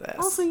want to do this.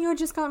 Also, you had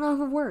just gotten off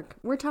of work.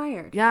 We're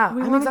tired. Yeah.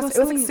 It was like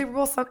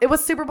it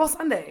was Super Bowl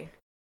Sunday.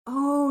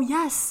 Oh,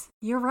 yes.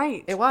 You're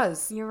right. It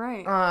was. You're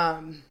right.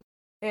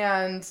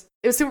 And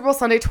it was Super Bowl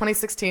Sunday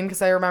 2016,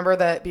 because I remember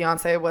that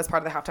Beyonce was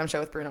part of the halftime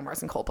show with Bruno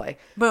Mars and Coldplay.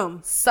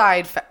 Boom.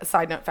 Side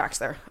note facts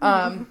there.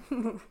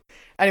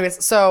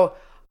 Anyways, so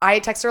I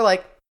text her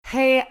like,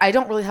 hey, I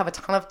don't really have a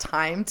ton of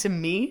time to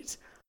meet,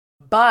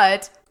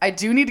 but I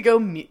do need to go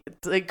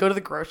to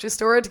the grocery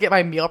store to get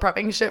my meal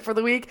prepping shit for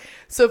the week.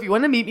 So if you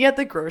want to meet me at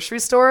the grocery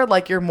store,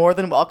 like, you're more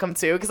than welcome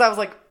to. Because I was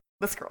like,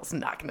 this girl's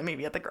not going to meet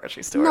me at the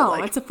grocery store. No,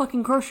 like, it's a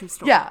fucking grocery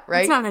store. Yeah, right?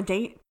 It's not a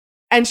date.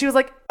 And she was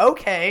like,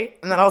 okay.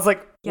 And then I was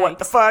like, what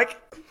the fuck?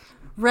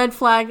 Red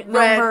flag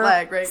number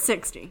right?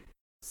 60.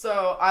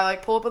 So I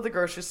like pull up at the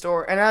grocery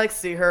store, and I like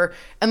see her,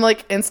 and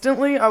like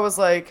instantly I was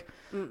like,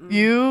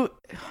 man,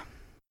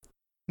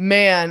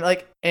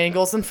 like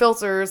angles and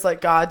filters, like,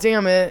 god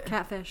damn it.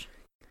 Catfish.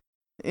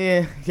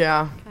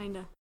 Yeah.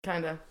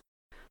 Kinda.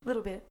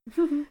 Little bit.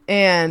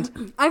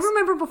 And I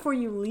remember before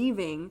you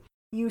leaving,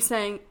 you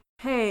saying,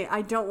 hey,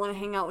 I don't want to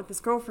hang out with this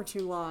girl for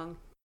too long.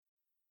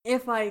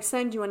 If I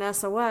send you an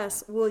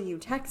SOS, will you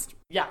text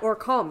or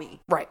call me?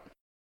 Right.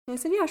 And I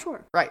said, yeah,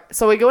 sure. Right.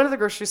 So we go into the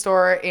grocery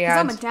store, and... Because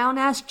I'm a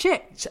down-ass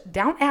chick.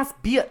 Down-ass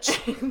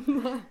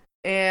bitch.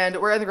 And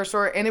we're in the grocery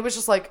store, and it was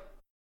just like,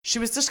 she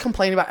was just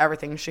complaining about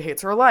everything. She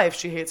hates her life.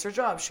 She hates her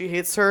job. She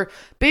hates her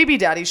baby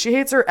daddy. She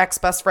hates her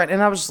ex-best friend.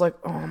 And I was just like,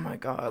 oh my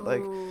God.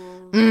 Like,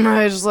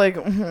 I was just like,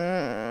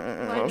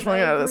 I was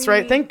running out of this,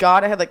 right? Thank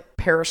God I had like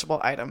perishable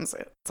items.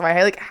 So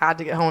I like had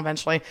to get home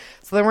eventually.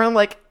 So then we're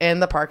like in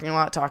the parking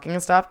lot talking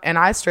and stuff. And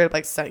I straight up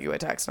like sent you a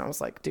text, and I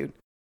was like, dude,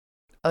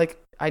 like,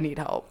 I need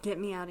help. Get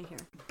me out of here.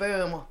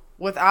 Boom.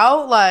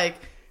 Without like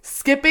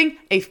skipping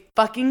a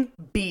fucking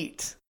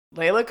beat,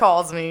 Layla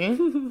calls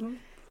me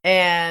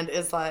and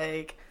is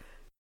like,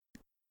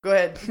 go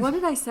ahead. What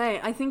did I say?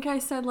 I think I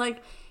said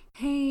like,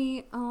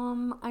 hey,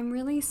 I'm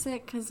really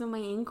sick because of my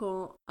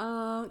ankle.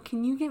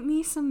 Can you get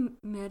me some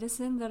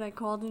medicine that I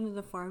called into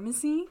the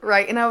pharmacy?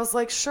 Right. And I was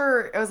like,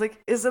 sure. I was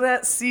like, is it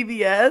at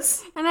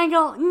CVS? And I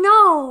go,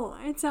 no,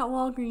 it's at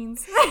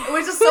Walgreens.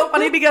 Which is so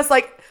funny because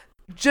like,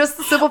 just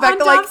the simple fact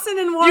that like,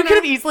 you could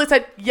have easily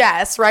said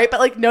yes, right? But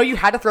like, no, you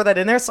had to throw that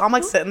in there. So I'm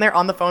like sitting there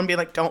on the phone being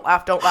like, don't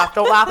laugh, don't laugh,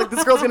 don't laugh. Like,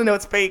 this girl's gonna know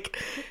it's fake.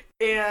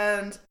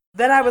 And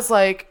then I was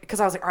like, because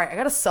I was like, all right, I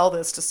gotta sell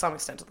this to some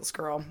extent to this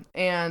girl.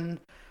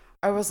 And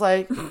I was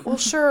like, well,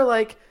 sure.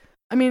 Like,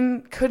 I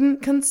mean,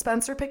 couldn't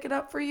Spencer pick it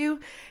up for you?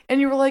 And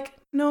you were like,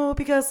 no,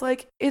 because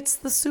like it's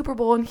the Super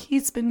Bowl and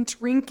he's been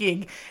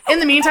drinking.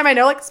 In the meantime, I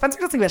know like Spencer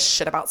doesn't give a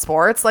shit about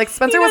sports. Like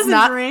Spencer was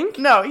not drink.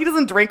 No, he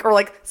doesn't drink or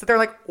like sit there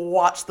and like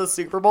watch the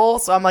Super Bowl.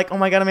 So I'm like, oh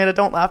my God, Amanda,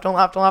 don't laugh, don't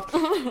laugh, don't laugh.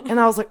 And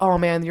I was like, oh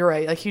man, you're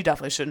right. Like, you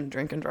definitely shouldn't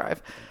drink and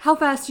drive. How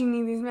fast do you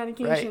need these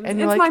medications? Right. And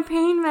it's like, my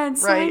pain meds,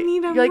 so I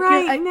need them like,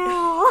 right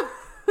now.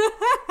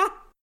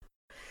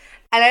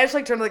 And I just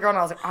like turned to the girl and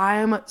I was like,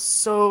 I'm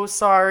so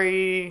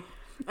sorry.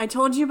 I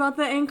told you about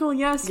the ankle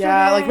yesterday.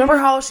 Yeah, like remember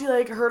how she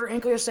like hurt her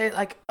ankle yesterday?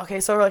 Like,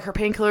 okay, so like her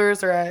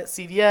painkillers are at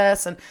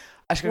CVS and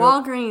I should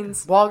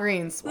Walgreens.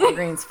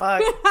 Walgreens,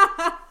 fuck.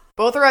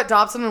 Both are at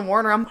Dobson and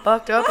Warner. I'm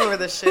fucked up over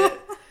this shit.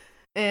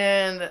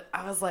 And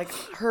I was like,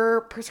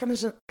 her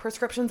prescription's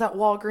at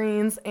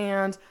Walgreens,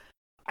 and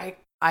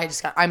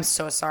I'm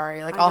so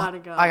sorry. Like, I gotta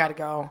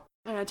go.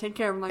 I gotta take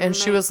care of my And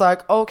she was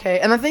like, okay.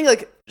 And I think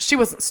like she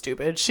wasn't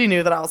stupid. She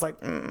knew that I was like,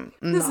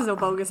 this is a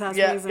bogus ass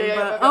reason,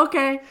 but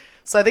okay.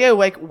 So I think I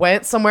like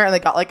went somewhere and they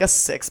got like a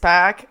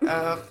 6-pack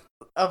of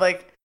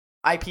like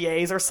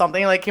IPAs or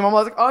something. Like came home, I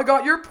was like, oh, I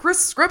got your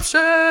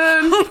prescription.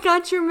 I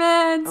got your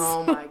meds.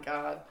 Oh my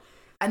God.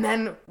 And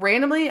then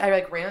randomly, I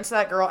like ran into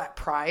that girl at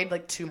Pride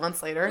like 2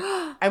 months later.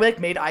 I like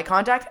made eye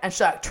contact, and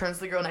she like turns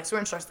to the girl next to her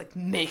and starts like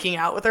making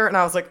out with her. And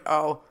I was like,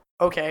 oh,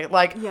 okay.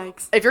 Like,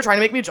 yikes. If you're trying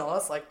to make me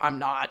jealous, like, I'm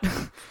not.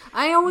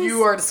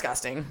 You are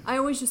disgusting. I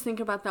always just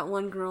think about that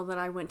one girl that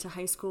I went to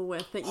high school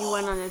with that you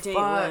went on a date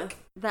with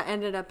that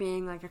ended up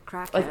being like a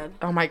crackhead. Like,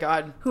 oh my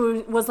God.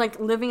 Who was like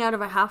living out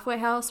of a halfway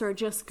house or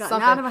just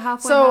gotten out of a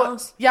halfway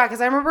house. Yeah,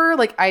 because I remember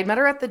like I met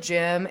her at the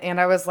gym and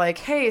I was like,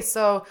 hey,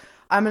 so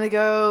I'm going to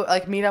go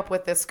like meet up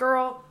with this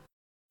girl.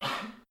 I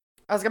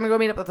was going to go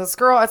meet up with this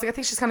girl. I was like, I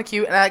think she's kind of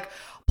cute. And I like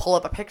pull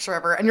up a picture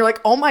of her and you're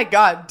like, oh my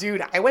God,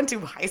 dude, I went to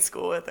high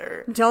school with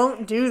her.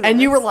 Don't do this.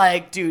 And you were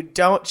like, dude,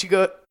 don't you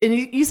go. And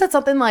you said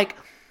something like,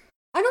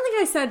 I don't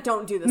think I said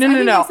don't do this.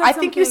 No. I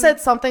think you said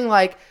something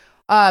like,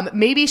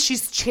 maybe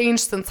she's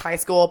changed since high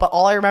school, but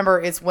all I remember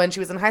is when she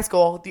was in high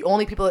school, the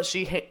only people that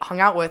she hung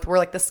out with were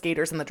like the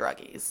skaters and the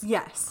druggies.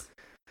 Yes.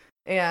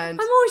 And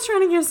I'm always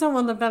trying to give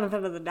someone the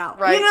benefit of the doubt.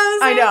 Right. You know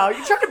what I'm saying? I know.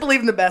 You try to believe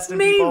in the best in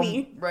people.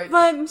 Maybe. Right.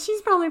 But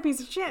she's probably a piece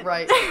of shit.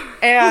 Right.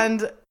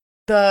 And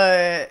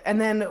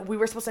then we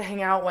were supposed to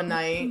hang out one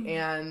night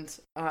and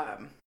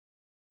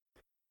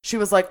she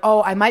was like,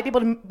 oh, I might be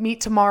able to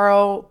meet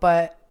tomorrow,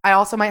 but I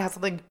also might have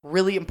something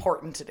really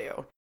important to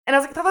do. And I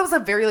was like, I thought that was a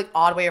very like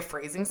odd way of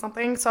phrasing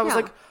something. So I was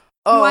like,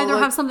 oh, you either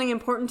like, have something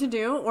important to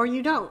do or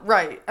you don't.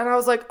 Right. And I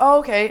was like, oh,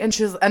 okay. And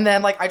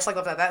then like I just like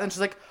looked at that and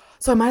she's like,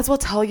 so I might as well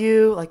tell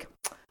you like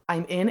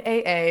I'm in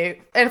AA.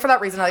 And for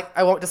that reason, like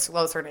I won't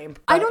disclose her name.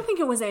 I don't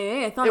think it was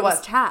AA. I thought it was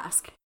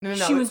Task. No.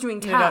 She was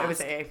doing Task. No, it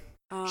was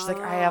AA. She's like,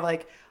 I have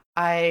like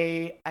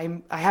I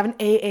have an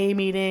AA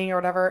meeting or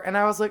whatever. And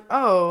I was like,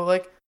 oh,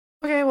 like,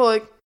 okay, well,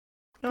 like,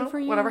 good for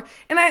you. Whatever.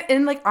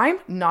 And like I'm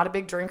not a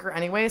big drinker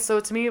anyway,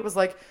 so to me it was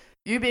like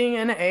you being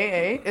in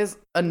AA is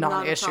a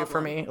non-issue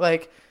for me.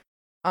 Like,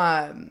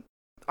 I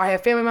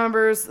have family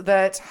members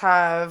that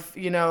have,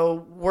 you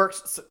know,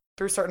 worked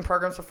through certain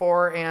programs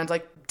before and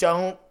like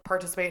don't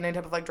participate in any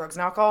type of like drugs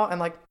and alcohol, and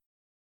like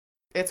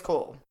it's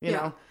cool, you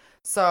know.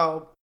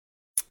 So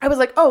I was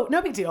like, oh,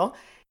 no big deal.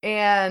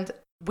 And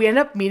we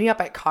ended up meeting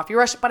up at Coffee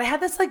Rush, but I had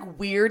this like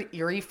weird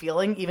eerie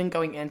feeling even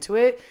going into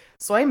it.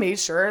 So I made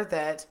sure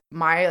that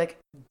my like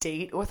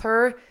date with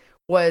her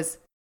was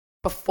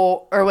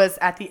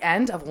at the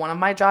end of one of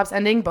my jobs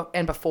ending,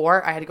 and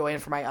before I had to go in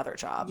for my other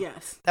job.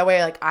 Yes. That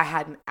way, like I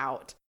had an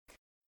out.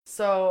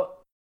 So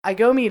I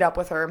go meet up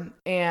with her,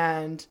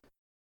 and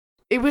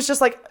it was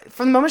just like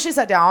from the moment she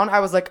sat down,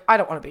 I was like, I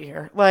don't want to be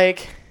here.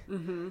 Like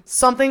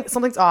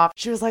something's off.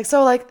 She was like,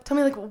 so like, tell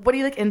me like, what are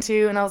you like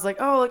into? And I was like,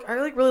 oh, like I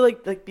like really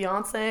like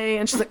Beyonce.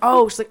 And she's like,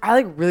 oh, I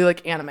like really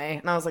like anime.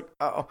 And I was like,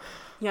 oh.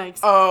 Yikes.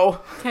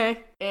 Oh.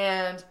 Okay.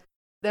 And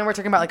then we're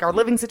talking about like our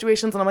living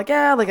situations, and I'm like,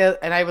 yeah, like,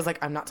 and I was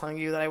like, I'm not telling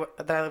you that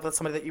I live with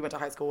somebody that you went to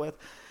high school with.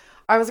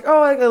 I was like,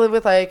 oh, like, I live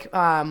with like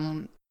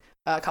a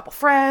couple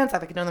friends.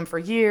 I've like known them for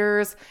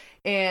years,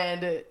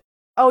 and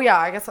oh yeah,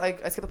 I guess I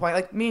skipped the point.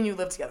 Like me and you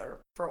lived together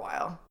for a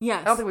while.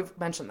 Yes. I don't think we've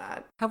mentioned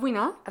that. Have we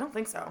not? I don't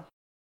think so.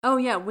 Oh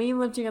yeah, we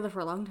lived together for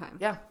a long time.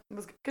 Yeah, it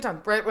was a good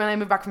time. Right when I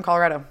moved back from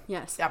Colorado.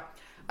 Yes. Yeah.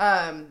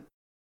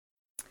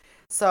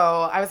 So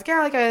I was like, yeah,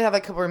 like I have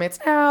like a couple roommates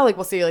now. Like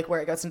we'll see like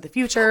where it goes into the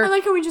future. I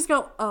like how we just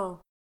go, oh,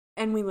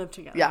 and we lived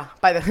together. Yeah,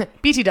 by the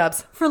BT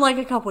dubs. For like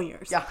a couple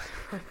years. Yeah.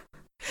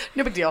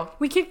 No big deal.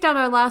 We kicked out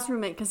our last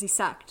roommate because he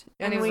sucked.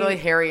 And he was really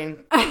hairy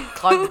and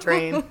clogged the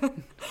drain.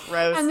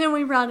 Gross. And then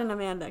we brought in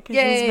Amanda because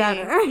she's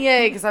better.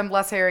 Yay, because I'm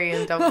less hairy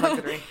and don't clog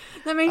the drain.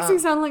 That makes me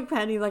sound like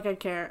petty, like I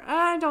care.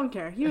 I don't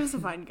care. He was a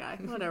fine guy.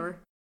 Whatever.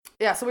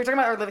 Yeah, so we were talking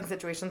about our living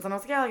situations, and I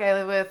was like, yeah, like I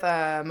live with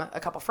a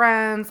couple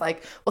friends.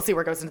 Like, we'll see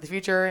where it goes into the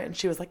future. And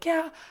she was like,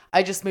 yeah,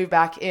 I just moved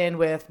back in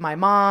with my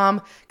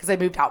mom because I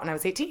moved out when I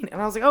was 18.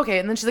 And I was like, okay.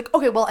 And then she's like,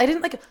 okay, well, I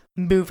didn't like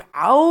move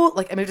out.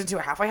 Like, I moved into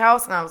a halfway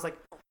house, and I was like,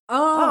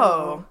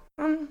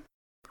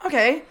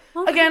 okay.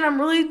 Again, I'm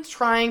really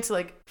trying to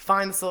like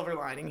find the silver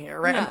lining here,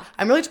 right? Yeah.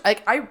 I'm really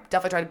like I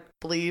definitely try to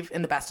believe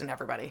in the best in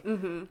everybody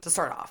to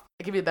start off.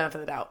 I give you the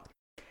benefit of the doubt.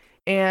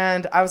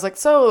 And I was like,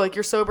 so like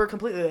you're sober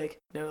completely,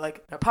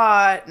 like no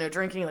pot, no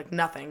drinking, like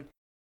nothing.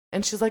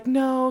 And she's like,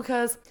 no,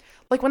 because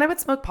like when I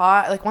would smoke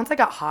pot, like once I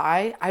got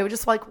high, I would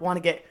just like want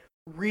to get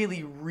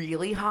really,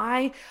 really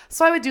high.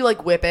 So I would do like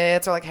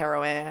whippets or like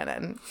heroin,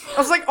 and I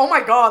was like, oh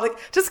my God,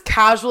 like just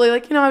casually,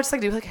 like, you know, I would just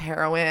like do like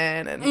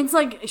heroin, and it's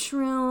like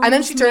shrooms. And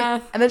then she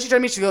turned to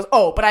me, she goes,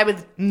 oh, but I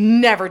would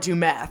never do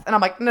meth. And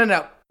I'm like,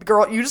 no,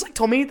 girl, you just like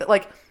told me that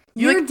like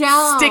you like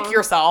down. Stick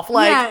yourself.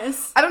 Like,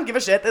 yes. I don't give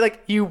a shit that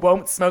like you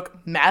won't smoke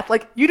meth.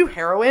 Like you do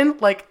heroin.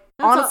 Like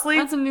honestly,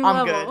 that's a new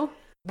I'm level. good.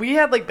 We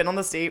had like been on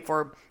this date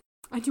for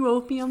I do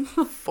opium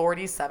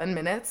 47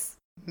 minutes.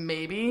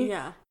 Maybe.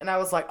 Yeah. And I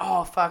was like,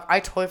 oh, fuck.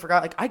 I totally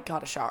forgot. Like, I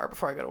got a shower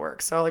before I go to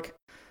work. So, like,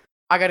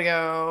 I got to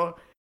go.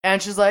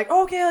 And she's like,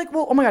 oh, okay. Like,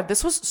 well, oh my God,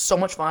 this was so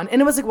much fun.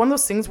 And it was like one of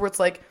those things where it's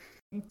like,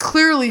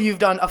 clearly you've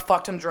done a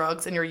fuck ton of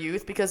drugs in your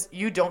youth because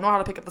you don't know how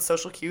to pick up the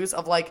social cues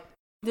of like,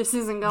 this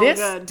isn't going good.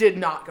 This did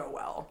not go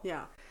well.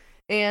 Yeah.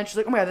 And she's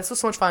like, oh my God, this was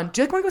so much fun.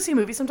 Do you like want to go see a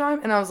movie sometime?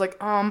 And I was like,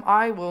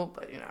 I will,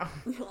 but you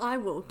know. I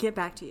will get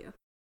back to you.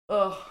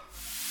 Ugh.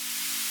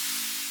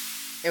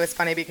 It was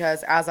funny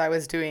because as I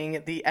was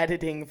doing the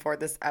editing for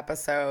this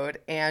episode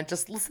and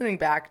just listening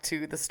back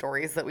to the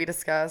stories that we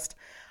discussed,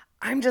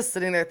 I'm just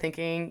sitting there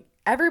thinking,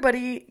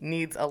 everybody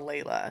needs a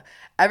Layla.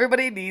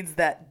 Everybody needs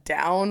that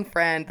down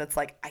friend that's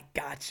like, I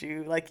got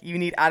you. Like, you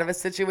need out of a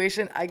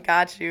situation, I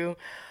got you.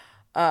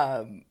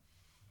 So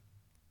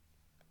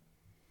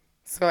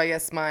I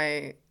guess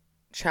my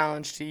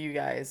challenge to you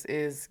guys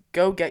is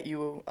go get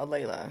you a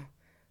Layla.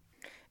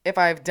 If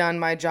I've done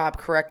my job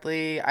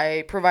correctly,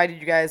 I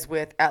provided you guys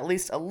with at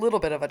least a little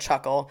bit of a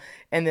chuckle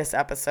in this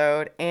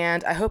episode,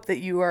 and I hope that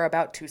you are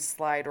about to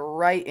slide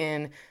right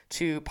in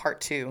to part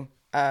 2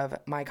 of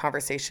my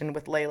conversation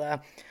with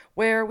Layla,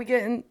 where we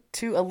get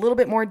into a little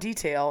bit more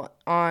detail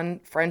on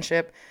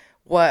friendship,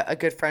 what a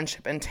good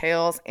friendship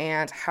entails,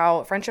 and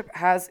how friendship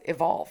has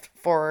evolved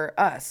for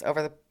us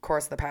over the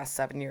course of the past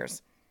 7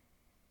 years.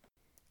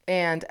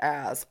 And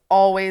as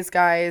always,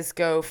 guys,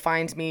 go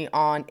find me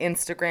on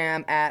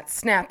Instagram at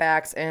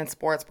Snapbacks and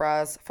Sports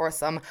Bras for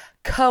some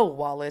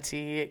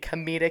quality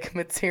comedic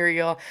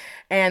material.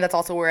 And that's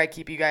also where I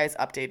keep you guys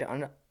updated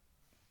on.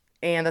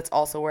 And that's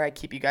also where I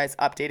keep you guys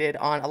updated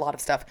on a lot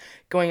of stuff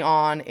going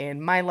on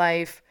in my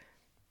life.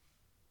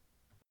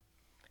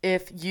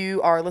 If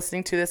you are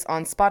listening to this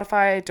on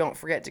Spotify, don't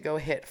forget to go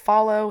hit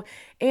follow.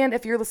 And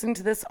if you're listening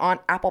to this on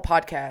Apple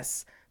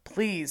Podcasts,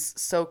 please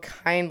so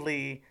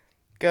kindly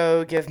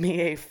go give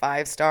me a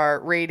 5-star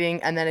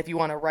rating. And then if you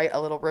want to write a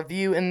little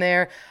review in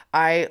there,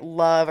 I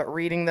love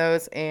reading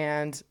those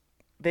and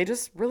they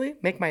just really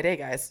make my day,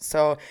 guys.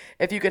 So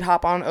if you could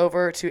hop on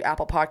over to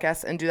Apple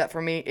Podcasts and do that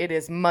for me, it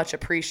is much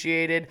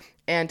appreciated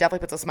and definitely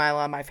puts a smile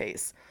on my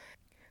face.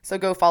 So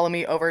go follow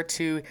me over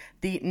to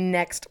the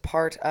next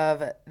part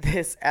of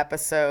this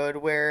episode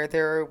where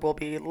there will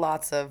be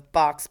lots of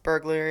box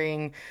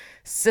burglaring,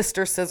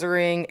 sister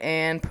scissoring,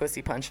 and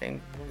pussy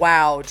punching.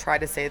 Wow, try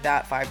to say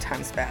that 5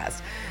 times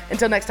fast.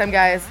 Until next time,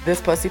 guys,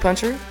 this pussy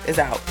puncher is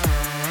out.